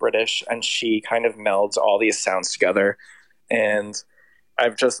Japanese British and she kind of melds all these sounds together. And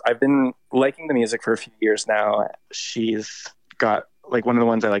I've been liking the music for a few years now. She's got like one of the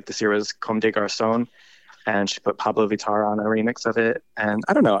ones I liked this year was Comme des Garçons. And she put Pablo Vittar on a remix of it. And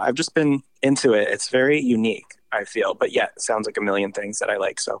I don't know, I've just been into it. It's very unique, I feel. But yeah, it sounds like a million things that I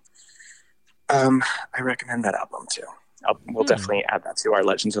like. So I recommend that album too. We'll definitely add that to our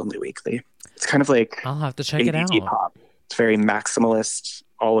Legends Only Weekly. It's kind of like I'll have to check it out. Pop. It's very maximalist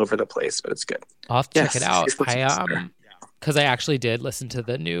all over the place, but it's good. I'll have to check it out. Because I actually did listen to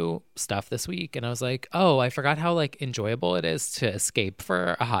the new stuff this week, and I was like, oh, I forgot how like enjoyable it is to escape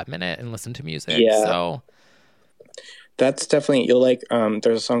for a hot minute and listen to music. Yeah. So that's definitely, you'll like,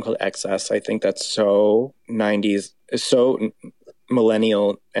 there's a song called Excess. I think that's so 90s, so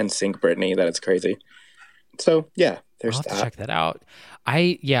millennial NSYNC Britney that it's crazy. So yeah, there's I'll have to check that out.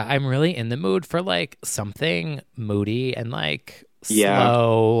 I'm really in the mood for like something moody and like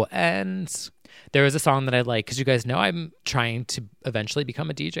slow. And there was a song that I like because you guys know I'm trying to eventually become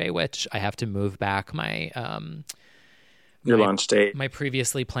a DJ, which I have to move back my your launch date, my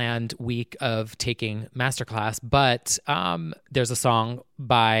previously planned week of taking masterclass. But there's a song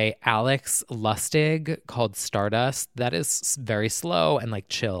by Alex Lustig called Stardust that is very slow and like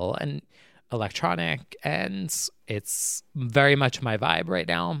chill. And electronic, and it's very much my vibe right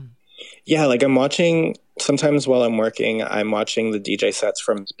now. Yeah, like I'm watching, sometimes while I'm working, I'm watching the DJ sets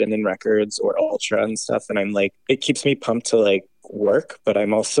from Spinnin' Records or Ultra and stuff, and I'm like, it keeps me pumped to like work, but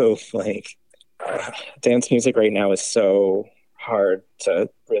I'm also like, dance music right now is so hard to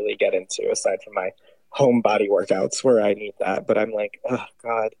really get into, aside from my home body workouts where I need that. But I'm like, oh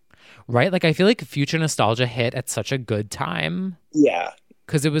God. Right? Like I feel like Future Nostalgia hit at such a good time. Yeah.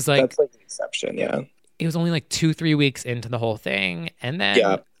 Because it was like, that's like the exception, yeah. It was only like 2-3 weeks into the whole thing. And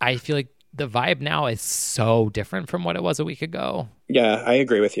then I feel like the vibe now is so different from what it was a week ago. Yeah, I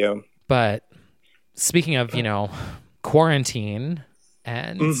agree with you. But speaking of, you know, quarantine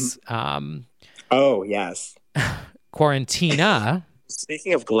and oh, yes. Quarantina.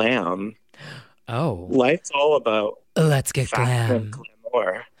 Speaking of glam. Oh. Life's all about let's get glam.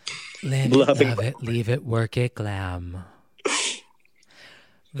 Glamour. Love it, leave it, work it, glam.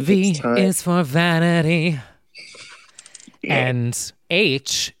 V is for vanity. And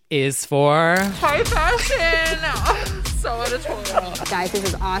H is for high fashion. So editorial. Guys, this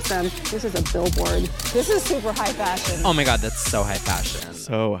is awesome. This is a billboard. This is super high fashion. Oh my God, that's so high fashion.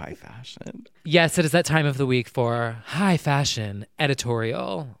 So high fashion. Yes, it is that time of the week for high fashion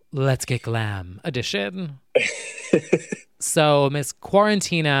editorial. Let's get glam edition. So Miss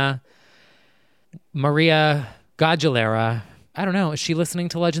Quarantina Maria Gagliera, I don't know, is she listening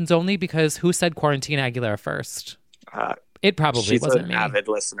to Legends Only? Because who said Quarantina Aguilera first? It probably wasn't me. She's an avid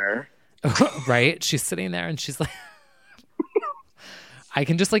listener. Right? She's sitting there and she's like, I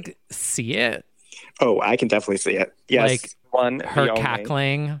can just like see it. Oh, I can definitely see it. Yes. Like her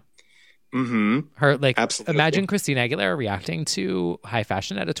cackling. Mm-hmm. Her like, absolutely. Imagine Christina Aguilera reacting to high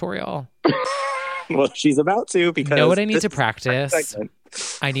fashion editorial. Well, she's about to, because know what I need to practice?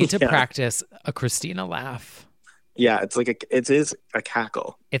 I need to practice a Christina laugh. Yeah, it is a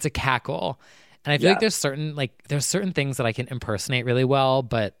cackle. It's a cackle. And I feel like there's certain things that I can impersonate really well,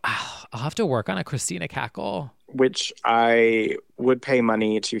 but I'll have to work on a Christina cackle. Which I would pay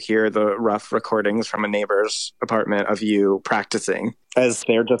money to hear the rough recordings from a neighbor's apartment of you practicing as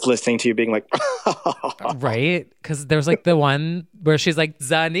they're just listening to you being like, right? Because there's like the one where she's like,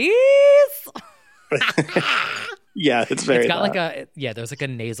 Zanice. Yeah, it's very. It's got there's like a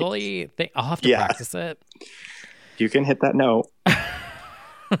nasally thing. I'll have to practice it. You can hit that note.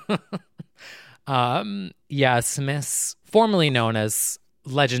 Yes, Miss, formerly known as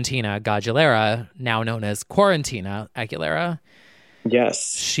Legendina Gagliera, now known as Quarantina Aguilera.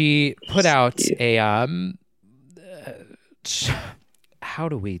 Yes. She put out a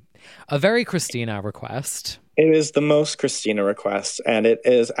very Christina request. It is the most Christina request, and it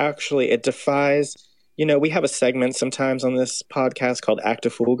defies, we have a segment sometimes on this podcast called Act a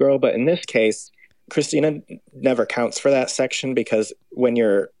Fool Girl, but in this case, Christina never counts for that section, because when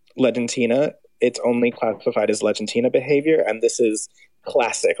you're Legendina, it's only classified as Legendina behavior, and this is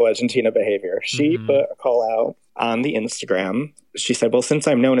classic Legendina behavior. She put a call out on the Instagram. She said, well, since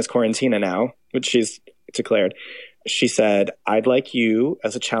I'm known as Quarantina now, which she's declared, she said, I'd like you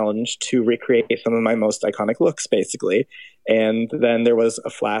as a challenge to recreate some of my most iconic looks, basically. And then there was a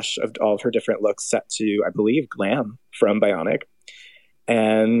flash of all of her different looks set to, I believe, Glam from Bionic.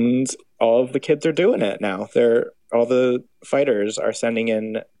 And all of the kids are doing it now. All the fighters are sending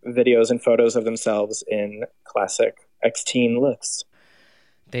in videos and photos of themselves in classic X-teen looks.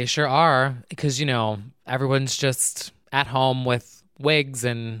 They sure are, because, everyone's just at home with wigs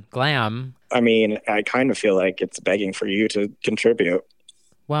and glam. I mean, I kind of feel like it's begging for you to contribute.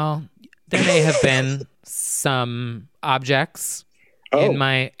 Well, there may have been some objects in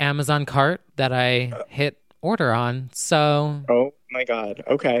my Amazon cart that I hit order on, so... Oh, my God.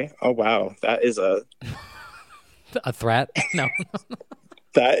 Okay. Oh, wow. That is a threat? No.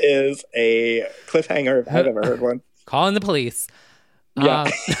 That is a cliffhanger if I've ever heard one. Calling the police. Yeah.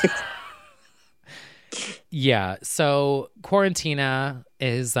 Yeah. So Quarantina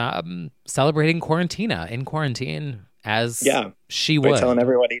is celebrating Quarantina in quarantine as she would. By telling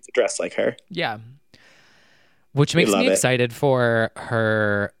everybody to dress like her. Yeah. Which makes me excited for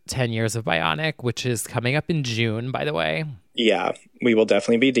her 10 years of Bionic, which is coming up in June, by the way. Yeah, we will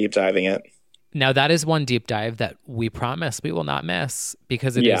definitely be deep diving it. Now, that is one deep dive that we promise we will not miss,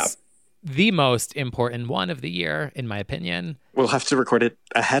 because it is the most important one of the year, in my opinion. We'll have to record it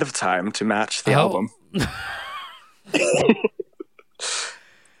ahead of time to match the album.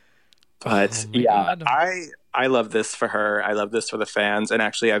 But God. I love this for her. I love this for the fans. And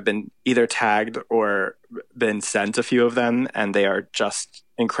actually, I've been either tagged or been sent a few of them, and they are just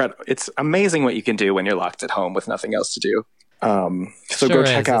incredible. It's amazing what you can do when you're locked at home with nothing else to do. So go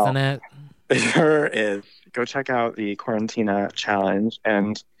check out. Isn't it? It sure is. Go check out the Quarantina challenge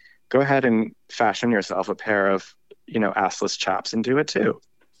and go ahead and fashion yourself a pair of, assless chaps and do it too.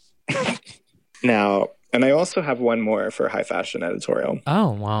 Now, and I also have one more for high fashion editorial.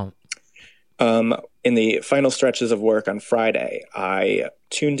 Oh, wow. In the final stretches of work on Friday, I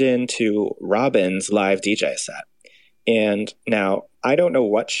tuned in to Robyn's live DJ set. And now, I don't know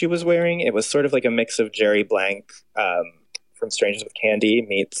what she was wearing. It was sort of like a mix of Jerry Blank from Strangers with Candy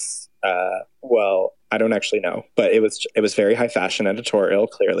meets, I don't actually know. But it was very high fashion editorial,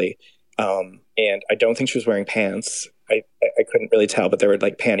 clearly. And I don't think she was wearing pants. I couldn't really tell, but there were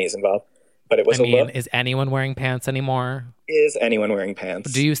like panties involved. But it was a look. Is anyone wearing pants anymore? Is anyone wearing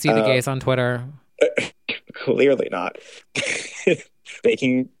pants? Do you see the gays on Twitter? Clearly not.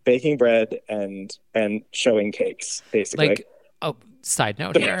 baking bread and showing cakes, basically. Like, side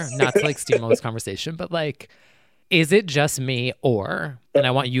note here, not to like steamroll this conversation, but like, is it just me and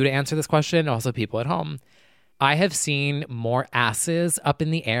I want you to answer this question, also people at home, I have seen more asses up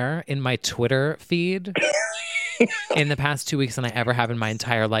in the air in my Twitter feed in the past 2 weeks than I ever have in my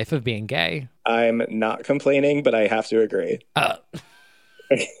entire life of being gay. I'm not complaining, but I have to agree.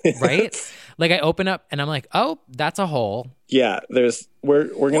 Right? Like I open up and I'm like, oh, that's a hole. Yeah, we're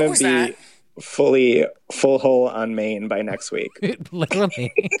gonna be full hole on Maine by next week.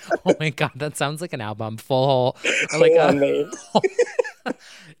 Literally. Oh my God, that sounds like an album. Full hole. Full on Maine.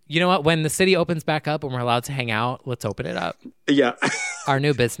 You know what? When the city opens back up and we're allowed to hang out, let's open it up. Yeah. Our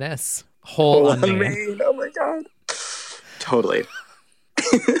new business. Hole on Maine. Oh my God. Totally.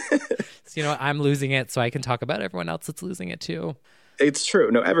 So, I'm losing it, so I can talk about everyone else that's losing it too. It's true.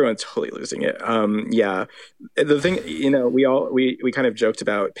 No, everyone's totally losing it. Yeah. The thing, we kind of joked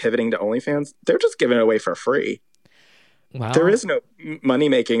about pivoting to OnlyFans. They're just giving it away for free. Wow. There is no money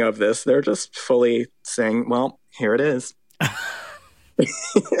making of this. They're just fully saying, well, here it is.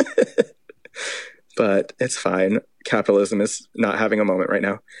 But it's fine. Capitalism is not having a moment right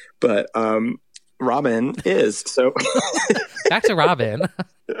now. But Robyn is. So back to Robyn.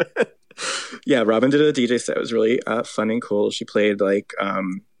 Yeah, Robyn did a DJ set. It was really fun and cool. She played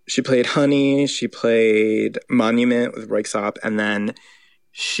she played Honey, she played Monument with Röyksopp, and then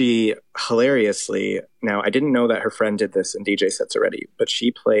she hilariously, now I didn't know that her friend did this in DJ sets already, but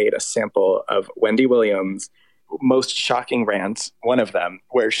she played a sample of Wendy Williams' most shocking rant, one of them,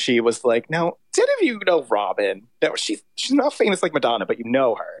 where she was like, now, did any of you know Robyn? That she's not famous like Madonna, but you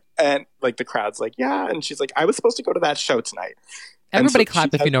know her. And like the crowd's like, yeah. And she's like, I was supposed to go to that show tonight. Everybody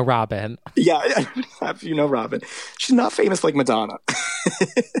clap if you know Robyn. Yeah, everybody clap if you know Robyn. She's not famous like Madonna.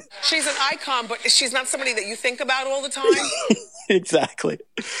 She's an icon, but she's not somebody that you think about all the time. Exactly.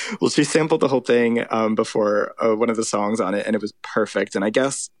 Well, she sampled the whole thing before one of the songs on it, and it was perfect. And I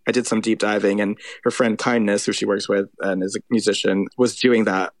guess I did some deep diving, and her friend Kindness, who she works with and is a musician, was doing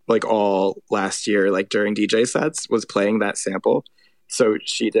that like all last year, like during DJ sets, was playing that sample. So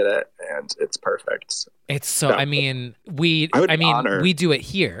she did it, and it's perfect. It's so, we do it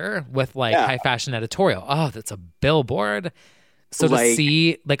here with like high fashion editorial. Oh, that's a billboard. So to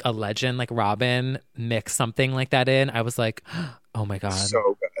see like a legend like Robyn mix something like that in, I was like, oh my God.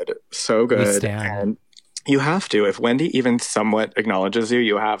 So good. So good. We stand. And you have to. If Wendy even somewhat acknowledges you,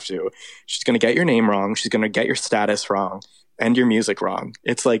 you have to. She's going to get your name wrong. She's going to get your status wrong and your music wrong.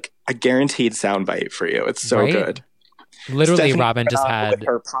 It's like a guaranteed soundbite for you. It's so good. Literally, Stephanie Robyn just had with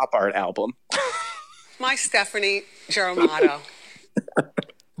her pop art album. My Stephanie Germano.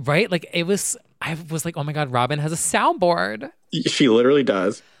 Right? Like I was like, oh my God, Robyn has a soundboard. She literally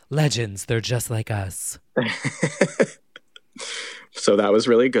does. Legends, they're just like us. So that was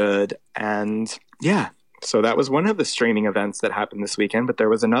really good. And yeah, so that was one of the streaming events that happened this weekend, but there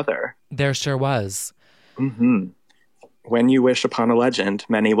was another. There sure was. Mm-hmm. When you wish upon a legend,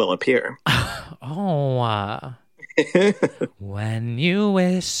 many will appear. When you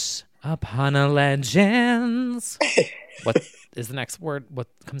wish upon a legend. What is the next word? What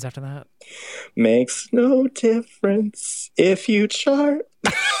comes after that? Makes no difference if you chart.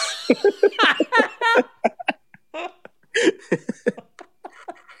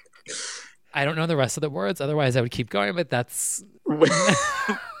 I don't know the rest of the words. Otherwise, I would keep going, but that's...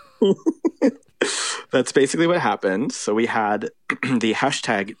 That's basically what happened. So we had the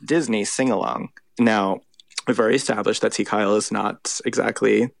hashtag Disney sing-along. Now, we've already established that T. Kyle is not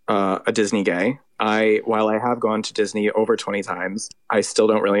exactly a Disney gay. While I have gone to Disney over 20 times, I still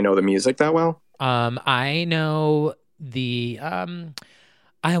don't really know the music that well. I know the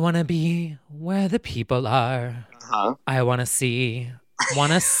I want to be where the people are. Uh-huh. I want to see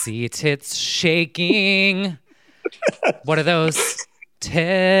tits shaking. What are those?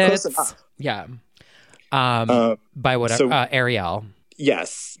 Tits. Yeah. By whatever. So, Ariel.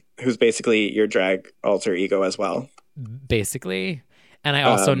 Yes. Who's basically your drag alter ego as well. Basically. And I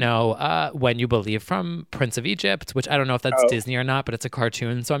also know When You Believe from Prince of Egypt, which I don't know if that's Disney or not, but it's a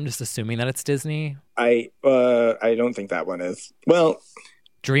cartoon, so I'm just assuming that it's Disney. I don't think that one is. Well,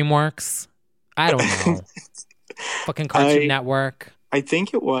 DreamWorks? I don't know. Fucking Cartoon Network? I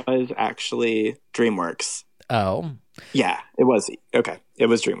think it was actually DreamWorks. Oh. Yeah, it was. Okay, it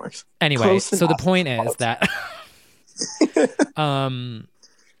was DreamWorks. Anyway, so the point is that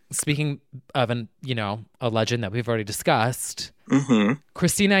speaking of a legend that we've already discussed,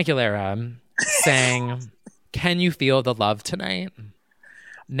 Christina Aguilera sang "Can You Feel the Love Tonight?"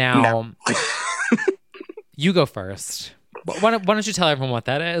 Now, you go first. Why don't you tell everyone what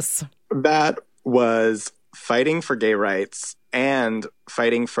that is? That was fighting for gay rights and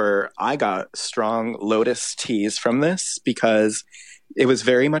fighting for, I got strong Lotus teas from this because it was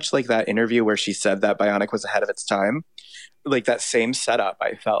very much like that interview where she said that Bionic was ahead of its time. Like that same setup,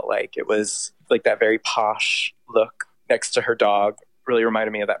 I felt like it was like that very posh look next to her dog really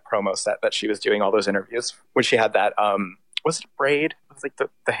reminded me of that promo set that she was doing all those interviews when she had that, was it a braid? It was like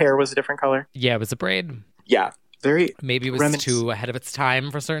the hair was a different color. Yeah, it was a braid. Yeah. Maybe it was too ahead of its time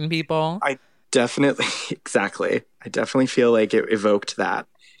for certain people. I definitely feel like it evoked that.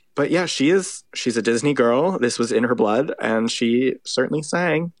 But yeah, she's a Disney girl. This was in her blood, and she certainly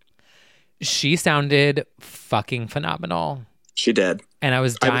sang. She sounded fucking phenomenal. She did. And I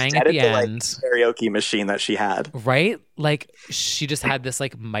was dying at the end. Karaoke machine that she had. Right? Like, she just had this,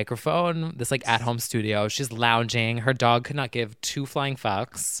 like, microphone, this, like, at-home studio. She's lounging. Her dog could not give two flying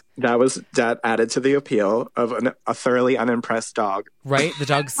fucks. That added to the appeal of a thoroughly unimpressed dog. Right? The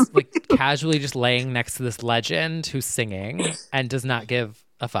dog's, like, casually just laying next to this legend who's singing and does not give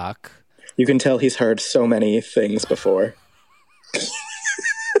a fuck. You can tell he's heard so many things before.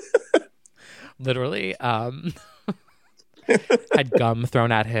 Literally. Had gum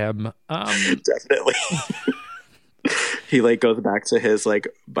thrown at him. Definitely. He like goes back to his like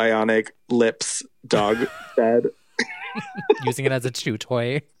bionic lips dog bed. Using it as a chew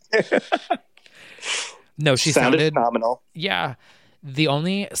toy. No, she sounded phenomenal. Yeah.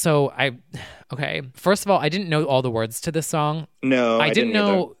 First of all, I didn't know all the words to this song. No, I didn't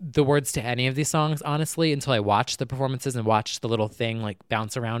know the words to any of these songs, honestly, until I watched the performances and watched the little thing like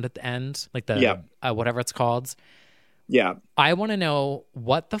bounce around at the end, like the whatever it's called. Yeah. I want to know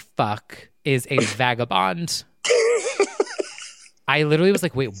what the fuck is a vagabond? I literally was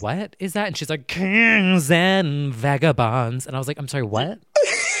like, wait, what is that? And she's like, kings and vagabonds. And I was like, I'm sorry, what?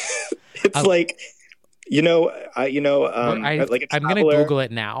 It's like, I'm going to Google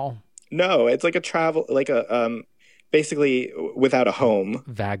it now. No, it's like a travel, like a, basically without a home.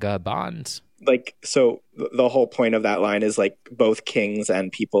 Vagabond. Like, so the whole point of that line is like both kings and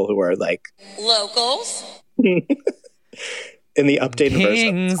people who are like. Locals. In the updated version.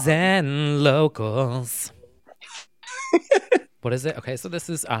 Kings and locals. What is it? Okay, so this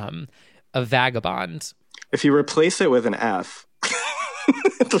is a vagabond. If you replace it with an F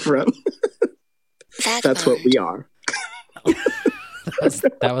at the front, that's what we are.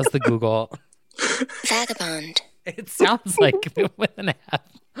 that was the Google. Vagabond. It sounds like with an F.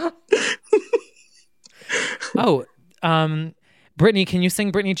 Oh, Brittany, can you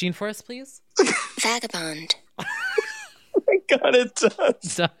sing Brittany Jean for us, please? Vagabond. Oh my God, it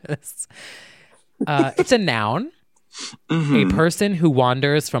does. It does. It's a noun. A person who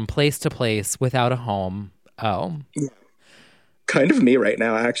wanders from place to place without a home. Oh. Kind of me right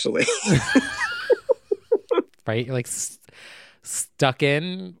now, actually. Right? You're like stuck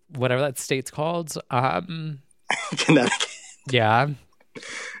in whatever that state's called. Connecticut. Yeah.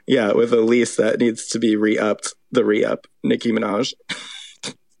 Yeah, with a lease that needs to be re-upped. The re-up. Nicki Minaj.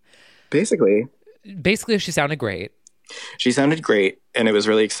 Basically, she sounded great. She sounded great, and it was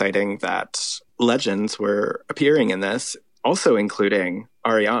really exciting that legends were appearing in this, also including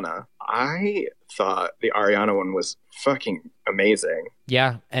Ariana. I thought the Ariana one was fucking amazing.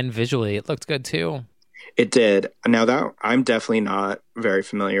 Yeah, and visually, it looked good too. It did. Now that I'm definitely not very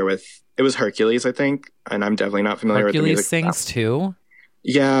familiar with, it was Hercules, I think, and I'm definitely not familiar with the music. Hercules sings too?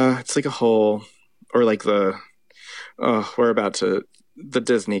 Yeah, it's like a whole, or like the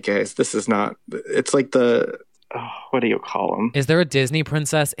Disney case. This is not, it's like the, what do you call them? Is there a Disney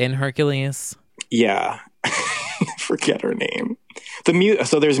princess in Hercules? Yeah. Forget her name.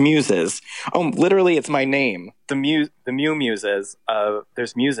 So there's muses. Oh, literally, it's my name. The muses.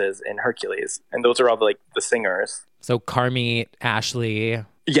 There's muses in Hercules, and those are all the singers. So Carmi, Ashley.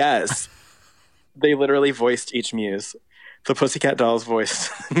 Yes, they literally voiced each muse. The Pussycat Dolls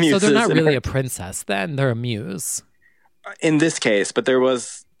voiced muses. So they're not really a princess, then they're a muse. In this case, but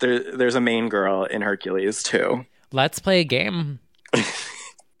there's a main girl in Hercules too. Let's play a game.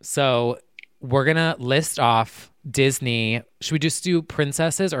 So we're gonna list off Disney. Should we just do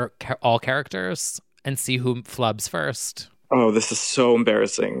princesses or all characters and see who flubs first? Oh, this is so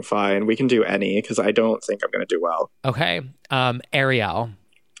embarrassing. Fine. We can do any because I don't think I'm going to do well. Okay. Ariel.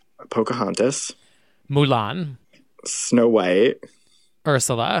 Pocahontas. Mulan. Snow White.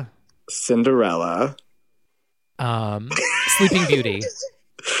 Ursula. Cinderella. Sleeping Beauty.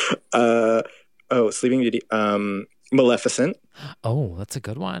 Sleeping Beauty. Maleficent. Oh, that's a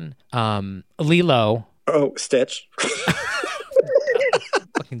good one. Lilo. Oh, Stitch.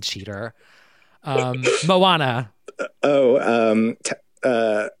 Fucking cheater. Moana.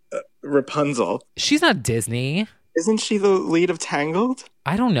 Rapunzel. She's not Disney. Isn't she the lead of Tangled?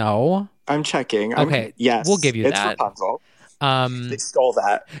 I don't know. I'm checking. Okay. Yes. We'll give you it's that. Rapunzel. They stole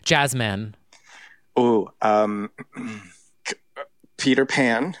that. Jasmine. Oh, Peter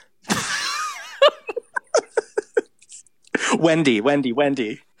Pan. Wendy.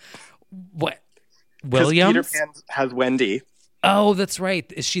 What? Williams? Peter Pan has Wendy. Oh, that's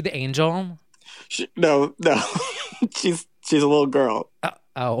right. Is she the angel? No. she's a little girl.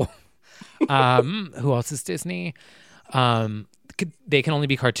 Who else is Disney? They can only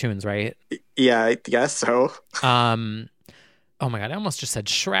be cartoons, right? Yeah, I guess so. Oh my God, I almost just said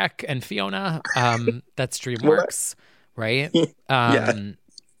Shrek and Fiona. That's DreamWorks, right? Yeah.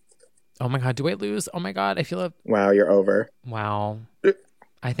 Oh my God, do I lose? Oh my God, I feel it. Wow, you're over. Wow.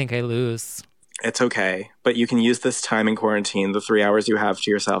 I think I lose. It's okay, but you can use this time in quarantine, the 3 hours you have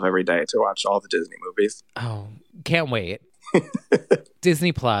to yourself every day, to watch all the Disney movies. Oh, can't wait.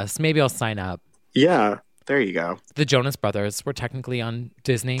 Disney Plus. Maybe I'll sign up. Yeah, there you go. The Jonas Brothers were technically on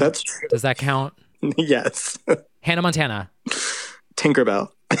Disney. That's true. Does that count? Yes. Hannah Montana. Tinkerbell.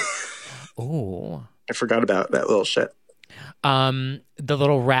 Oh. I forgot about that little shit. The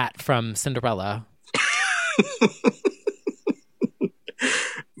little rat from Cinderella.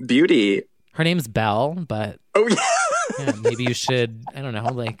 Beauty. Her name's Belle, but yeah, maybe you should, I don't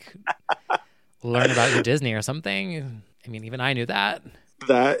know, like learn about your Disney or something. I mean, even I knew that.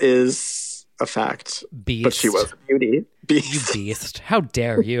 That is a fact. Beast. But she was a beauty. Beast. You beast. How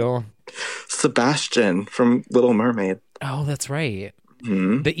dare you? Sebastian from Little Mermaid. Oh, that's right.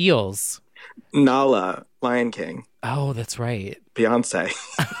 Mm-hmm. The eels. Nala, Lion King. Oh, that's right. Beyonce.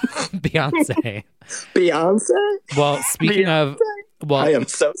 Beyonce? Well, speaking of... Well, I am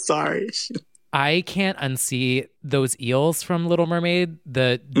so sorry. I can't unsee those eels from Little Mermaid,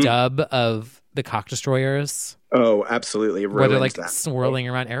 the dub of the Cock Destroyers. Oh, absolutely. Where they're like swirling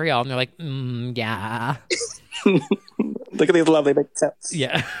around Ariel and they're like, yeah. Look at these lovely big tits.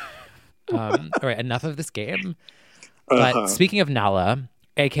 Yeah. All right, enough of this game. But speaking of Nala,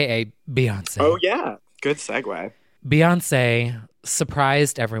 a.k.a. Beyonce. Oh, yeah. Good segue. Beyonce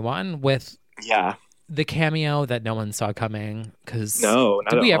surprised everyone with yeah the cameo that no one saw coming. Because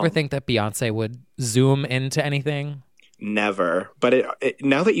did we ever think that Beyonce would zoom into anything? Never. But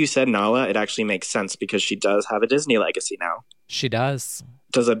now that you said Nala, it actually makes sense because she does have a Disney legacy now. She does.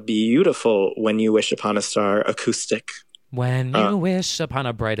 Does a beautiful When You Wish Upon a Star acoustic. When you wish upon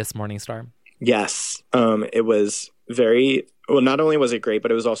a brightest morning star. Yes. It was very, well, not only was it great,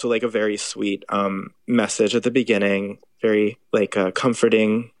 but it was also like a very sweet message at the beginning. Very like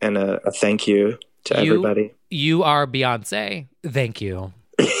comforting and a thank you to everybody. You are Beyonce. Thank you.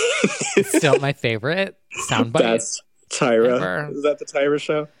 Still my favorite soundbite. That's Tyra. Ever. Is that the Tyra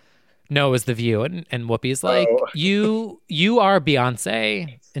show? No, it was The View. And Whoopi's like, you are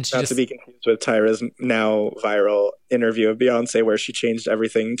Beyonce. And she Not to be confused with Tyra's now viral interview of Beyonce where she changed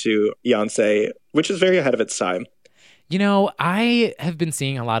everything to Beyonce, which is very ahead of its time. You know, I have been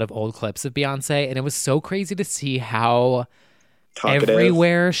seeing a lot of old clips of Beyonce, and it was so crazy to see how talkative.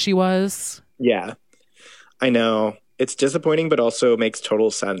 Everywhere she was. Yeah, I know. It's disappointing, but also makes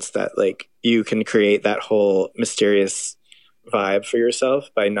total sense that like you can create that whole mysterious vibe for yourself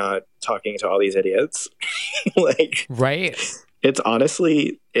by not talking to all these idiots. Like, right. It's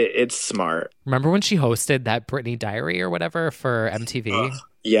honestly, it's smart. Remember when she hosted that Britney Diary or whatever for MTV?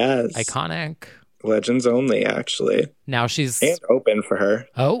 Yes. Iconic. Legends only, actually. Now she's... And open for her.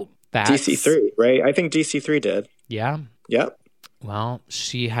 Oh, that's... DC3, right? I think DC3 did. Yeah. Yep. Well,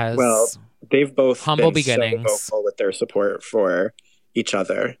 she has... Well, they've both humble been beginnings. So vocal with their support for each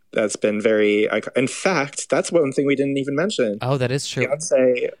other. That's been very... In fact, that's one thing we didn't even mention. Oh, that is true.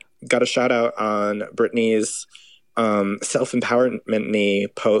 Beyonce got a shout out on Britney's self-empowerment-y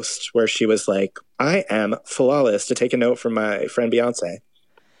post where she was like, I am flawless, to take a note from my friend Beyonce.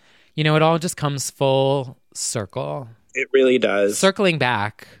 You know, it all just comes full circle. It really does. Circling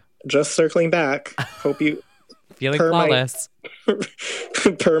back. Just circling back. Hope you... Feeling flawless.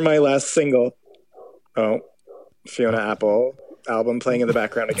 Per my last single. Oh, Fiona Apple. album playing in the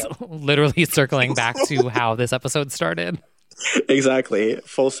background again. Literally circling back to how this episode started. Exactly.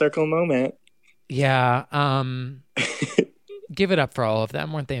 Full circle moment. Yeah. Give it up for all of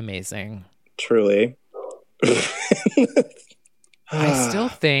them. Weren't they amazing? Truly. I still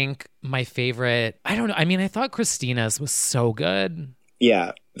think my favorite, I don't know. I mean, I thought Christina's was so good.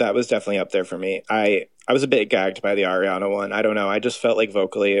 Yeah, that was definitely up there for me. I was a bit gagged by the Ariana one. I don't know. I just felt like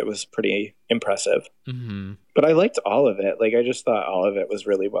vocally it was pretty impressive. Mm-hmm. But I liked all of it. Like, I just thought all of it was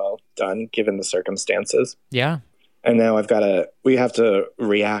really well done given the circumstances. Yeah. And now we have to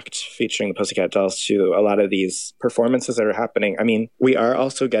react featuring the Pussycat Dolls to a lot of these performances that are happening. I mean, we are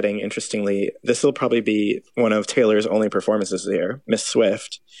also getting, interestingly, this will probably be one of Taylor's only performances here, Miss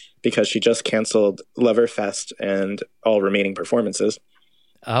Swift, because she just canceled Loverfest and all remaining performances.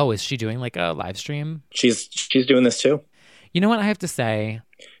 Oh, is she doing like a live stream? She's doing this too. You know what I have to say?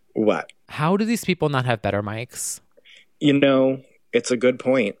 What? How do these people not have better mics? You know, it's a good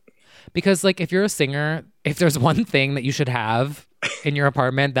point. Because, like, if you're a singer, if there's one thing that you should have in your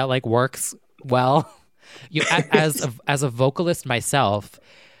apartment that, like, works well, as a vocalist myself,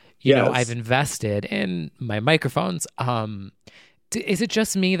 you know, I've invested in my microphones. Is it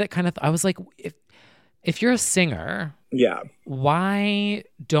just me that kind of, I was like, if you're a singer, yeah, why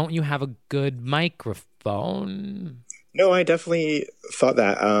don't you have a good microphone? No, I definitely thought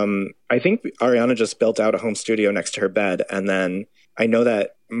that. I think Ariana just built out a home studio next to her bed, and then I know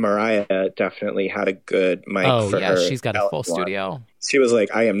that Mariah definitely had a good mic for her. Oh, yeah, she's got a full studio. She was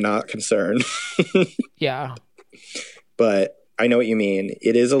like, I am not concerned. Yeah. But I know what you mean.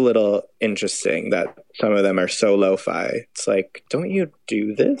 It is a little interesting that some of them are so lo-fi. It's like, don't you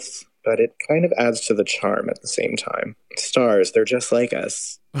do this? But it kind of adds to the charm at the same time. Stars, they're just like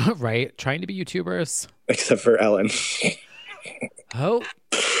us. Right? Trying to be YouTubers. Except for Ellen. Oh.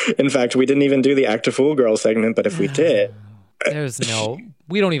 In fact, we didn't even do the Act a Fool Girl segment, but if we did...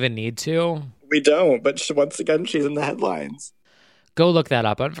 we don't even need to. We don't, but once again, she's in the headlines. Go look that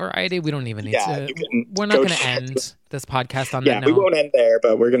up on Variety. We don't even need to. We're not going to end this podcast on that note. Yeah, we won't end there,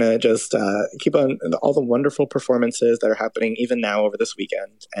 but we're going to just keep on all the wonderful performances that are happening even now over this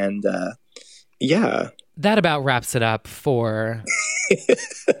weekend. And yeah. That about wraps it up for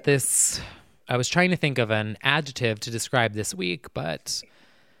this. I was trying to think of an adjective to describe this week, but...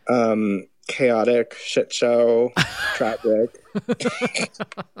 chaotic, shit show, tragic.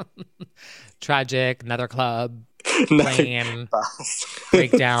 Tragic, another club, plane,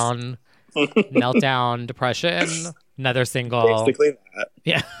 breakdown, meltdown, depression, another single. Basically that.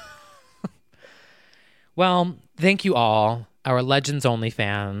 Yeah. Well, thank you all, our Legends Only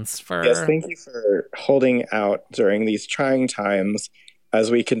fans, for... Yes, thank you for holding out during these trying times as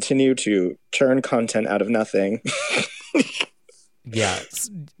we continue to churn content out of nothing. Yes,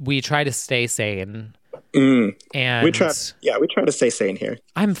 we try to stay sane. And we try to stay sane here.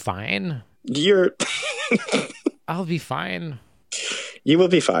 I'm fine. I'll be fine. You will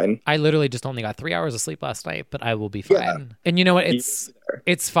be fine. I literally just only got 3 hours of sleep last night, but I will be fine. Yeah. And you know what?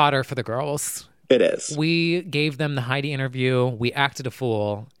 It's fodder for the girls. It is. We gave them the Heidi interview. We acted a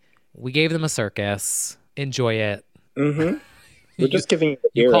fool. We gave them a circus. Enjoy it. Mm-hmm. We're just giving you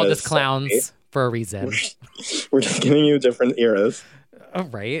eras. You called us clowns for a reason. We're just giving you different eras. Oh,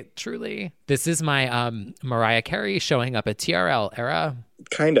 right. Truly. This is my Mariah Carey showing up at TRL era.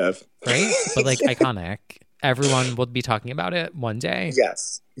 Kind of. Right? But like iconic. Everyone will be talking about it one day.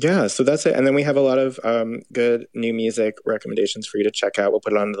 Yes. Yeah, so that's it. And then we have a lot of good new music recommendations for you to check out. We'll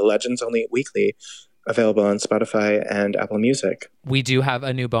put it on the Legends Only Weekly, available on Spotify and Apple Music. We do have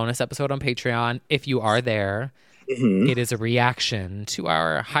a new bonus episode on Patreon. If you are there, it is a reaction to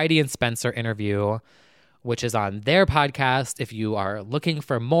our Heidi and Spencer interview, which is on their podcast. If you are looking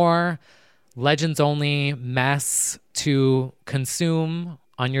for more Legends Only mess to consume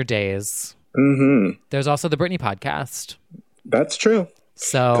on your days, there's also the Britney podcast. That's true.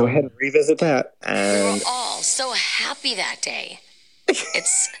 So go ahead and revisit that. And we were all so happy that day.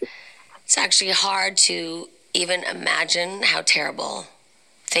 It's actually hard to even imagine how terrible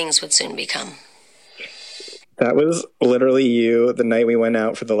things would soon become. That was literally you the night we went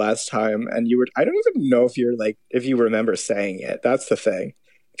out for the last time, and you were, I don't even know if you remember saying it. That's the thing.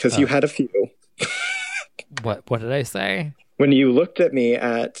 Because you had a few. What did I say? When you looked at me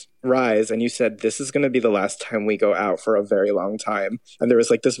at Rise and you said, this is going to be the last time we go out for a very long time. And there was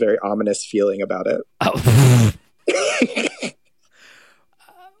like this very ominous feeling about it. Oh.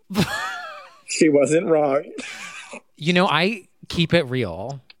 She wasn't wrong. You know, I keep it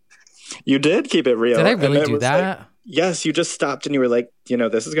real. You did keep it real. Did I really do that? Like, yes, you just stopped and you were like,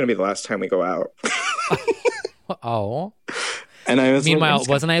 this is going to be the last time we go out. Oh. And I was meanwhile,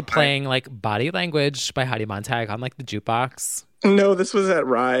 wasn't I playing like Body Language by Heidi Montag on like the jukebox? No, this was at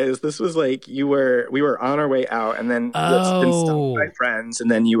Rise. This was like we were on our way out, and then been stopped by friends,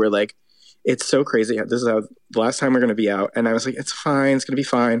 and then you were like, "It's so crazy. This is the last time we're going to be out." And I was like, "It's fine. It's going to be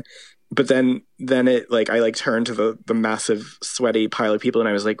fine." But then it like I like turned to the massive sweaty pile of people, and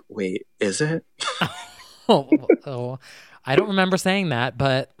I was like, "Wait, is it?" oh, I don't remember saying that,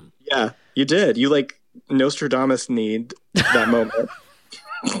 but yeah, you did. You like Nostradamus need that moment.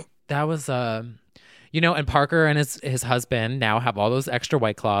 That was and Parker and his husband now have all those extra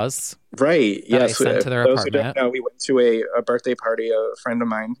White Claws. Right. Yes. I sent to their those apartment. Who don't know, we went to a birthday party, a friend of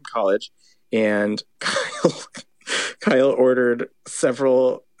mine from college, and Kyle ordered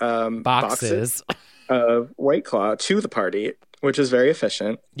several boxes of White Claw to the party, which is very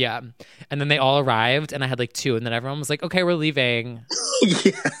efficient. Yeah. And then they all arrived, and I had like 2, and then everyone was like, "Okay, we're leaving."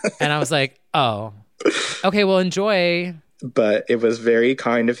 Yeah. And I was like, "Oh, okay, well, enjoy." But it was very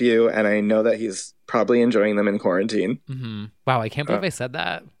kind of you, and I know that he's probably enjoying them in quarantine. Mm-hmm. Wow, I can't believe I said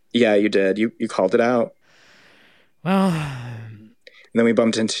that. Yeah, you did. You called it out. Well, and then we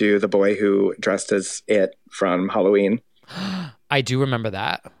bumped into the boy who dressed as It from Halloween. I do remember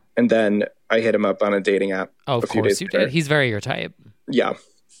that. And then I hit him up on a dating app. Oh, of course you did. He's very your type. Yeah.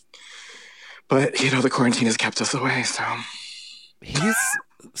 But, the quarantine has kept us away, so. He's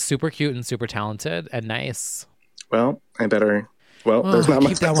super cute and super talented and nice. Well, I better. Well, there's not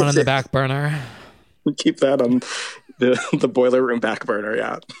much. Keep that one on the back burner. Keep that on the boiler room back burner,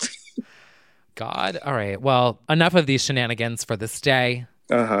 yeah. God. All right. Well, enough of these shenanigans for this day.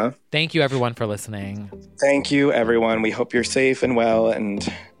 Uh-huh. Thank you, everyone, for listening. Thank you, everyone. We hope you're safe and well and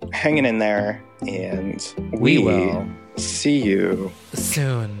hanging in there. And we will see you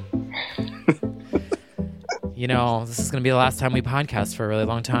soon. This is going to be the last time we podcast for a really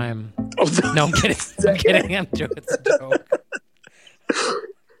long time. No, I'm kidding. I'm kidding. It's a joke.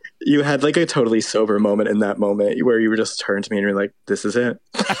 You had like a totally sober moment in that moment where you were just turned to me and you're like, "This is it."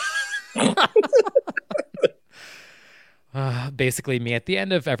 Basically me at the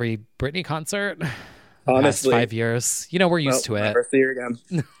end of every Britney concert. Honestly. Past 5 years. We're used to it. Never see her again.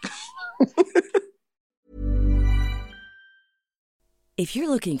 If you're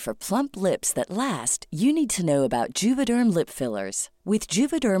looking for plump lips that last, you need to know about Juvederm lip fillers. With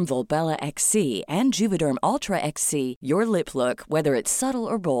Juvederm Volbella XC and Juvederm Ultra XC, your lip look, whether it's subtle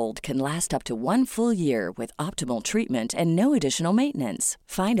or bold, can last up to 1 full year with optimal treatment and no additional maintenance.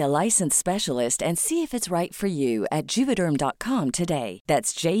 Find a licensed specialist and see if it's right for you at Juvederm.com today.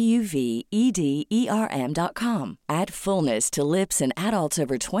 That's JUVEDERM.com. Add fullness to lips in adults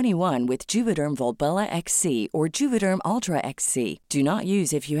over 21 with Juvederm Volbella XC or Juvederm Ultra XC. Do not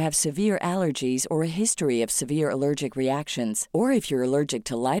use if you have severe allergies or a history of severe allergic reactions, or if you're allergic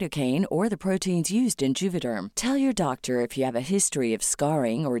to lidocaine or the proteins used in Juvederm. Tell your doctor if you have a history of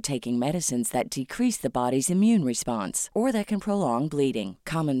scarring or taking medicines that decrease the body's immune response or that can prolong bleeding.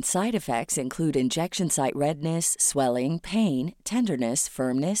 Common side effects include injection site redness, swelling, pain, tenderness,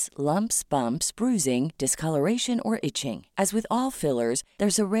 firmness, lumps, bumps, bruising, discoloration, or itching. As with all fillers,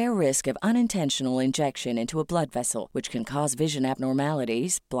 there's a rare risk of unintentional injection into a blood vessel, which can cause vision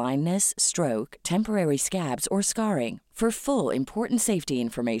abnormalities, blindness, stroke, temporary scabs, or scarring. For full, important safety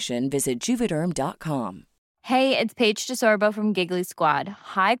information, visit Juvederm.com. Hey, it's Paige DeSorbo from Giggly Squad.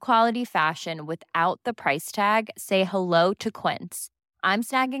 High quality fashion without the price tag. Say hello to Quince. I'm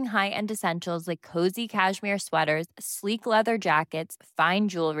snagging high-end essentials like cozy cashmere sweaters, sleek leather jackets, fine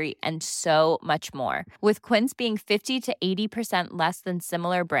jewelry, and so much more. With Quince being 50 to 80% less than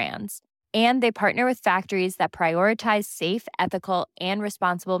similar brands. And they partner with factories that prioritize safe, ethical, and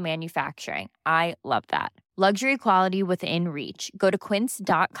responsible manufacturing. I love that. Luxury quality within reach. Go to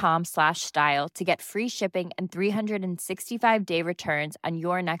quince.com/style to get free shipping and 365-day returns on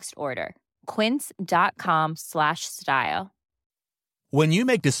your next order. Quince.com/style. When you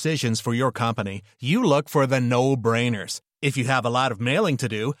make decisions for your company, you look for the no-brainers. If you have a lot of mailing to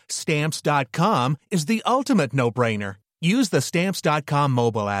do, Stamps.com is the ultimate no-brainer. Use the Stamps.com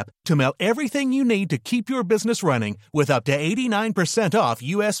mobile app to mail everything you need to keep your business running with up to 89% off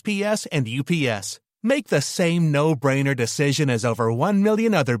USPS and UPS. Make the same no-brainer decision as over 1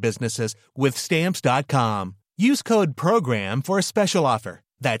 million other businesses with Stamps.com. Use code PROGRAM for a special offer.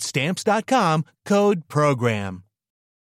 That's Stamps.com, code PROGRAM.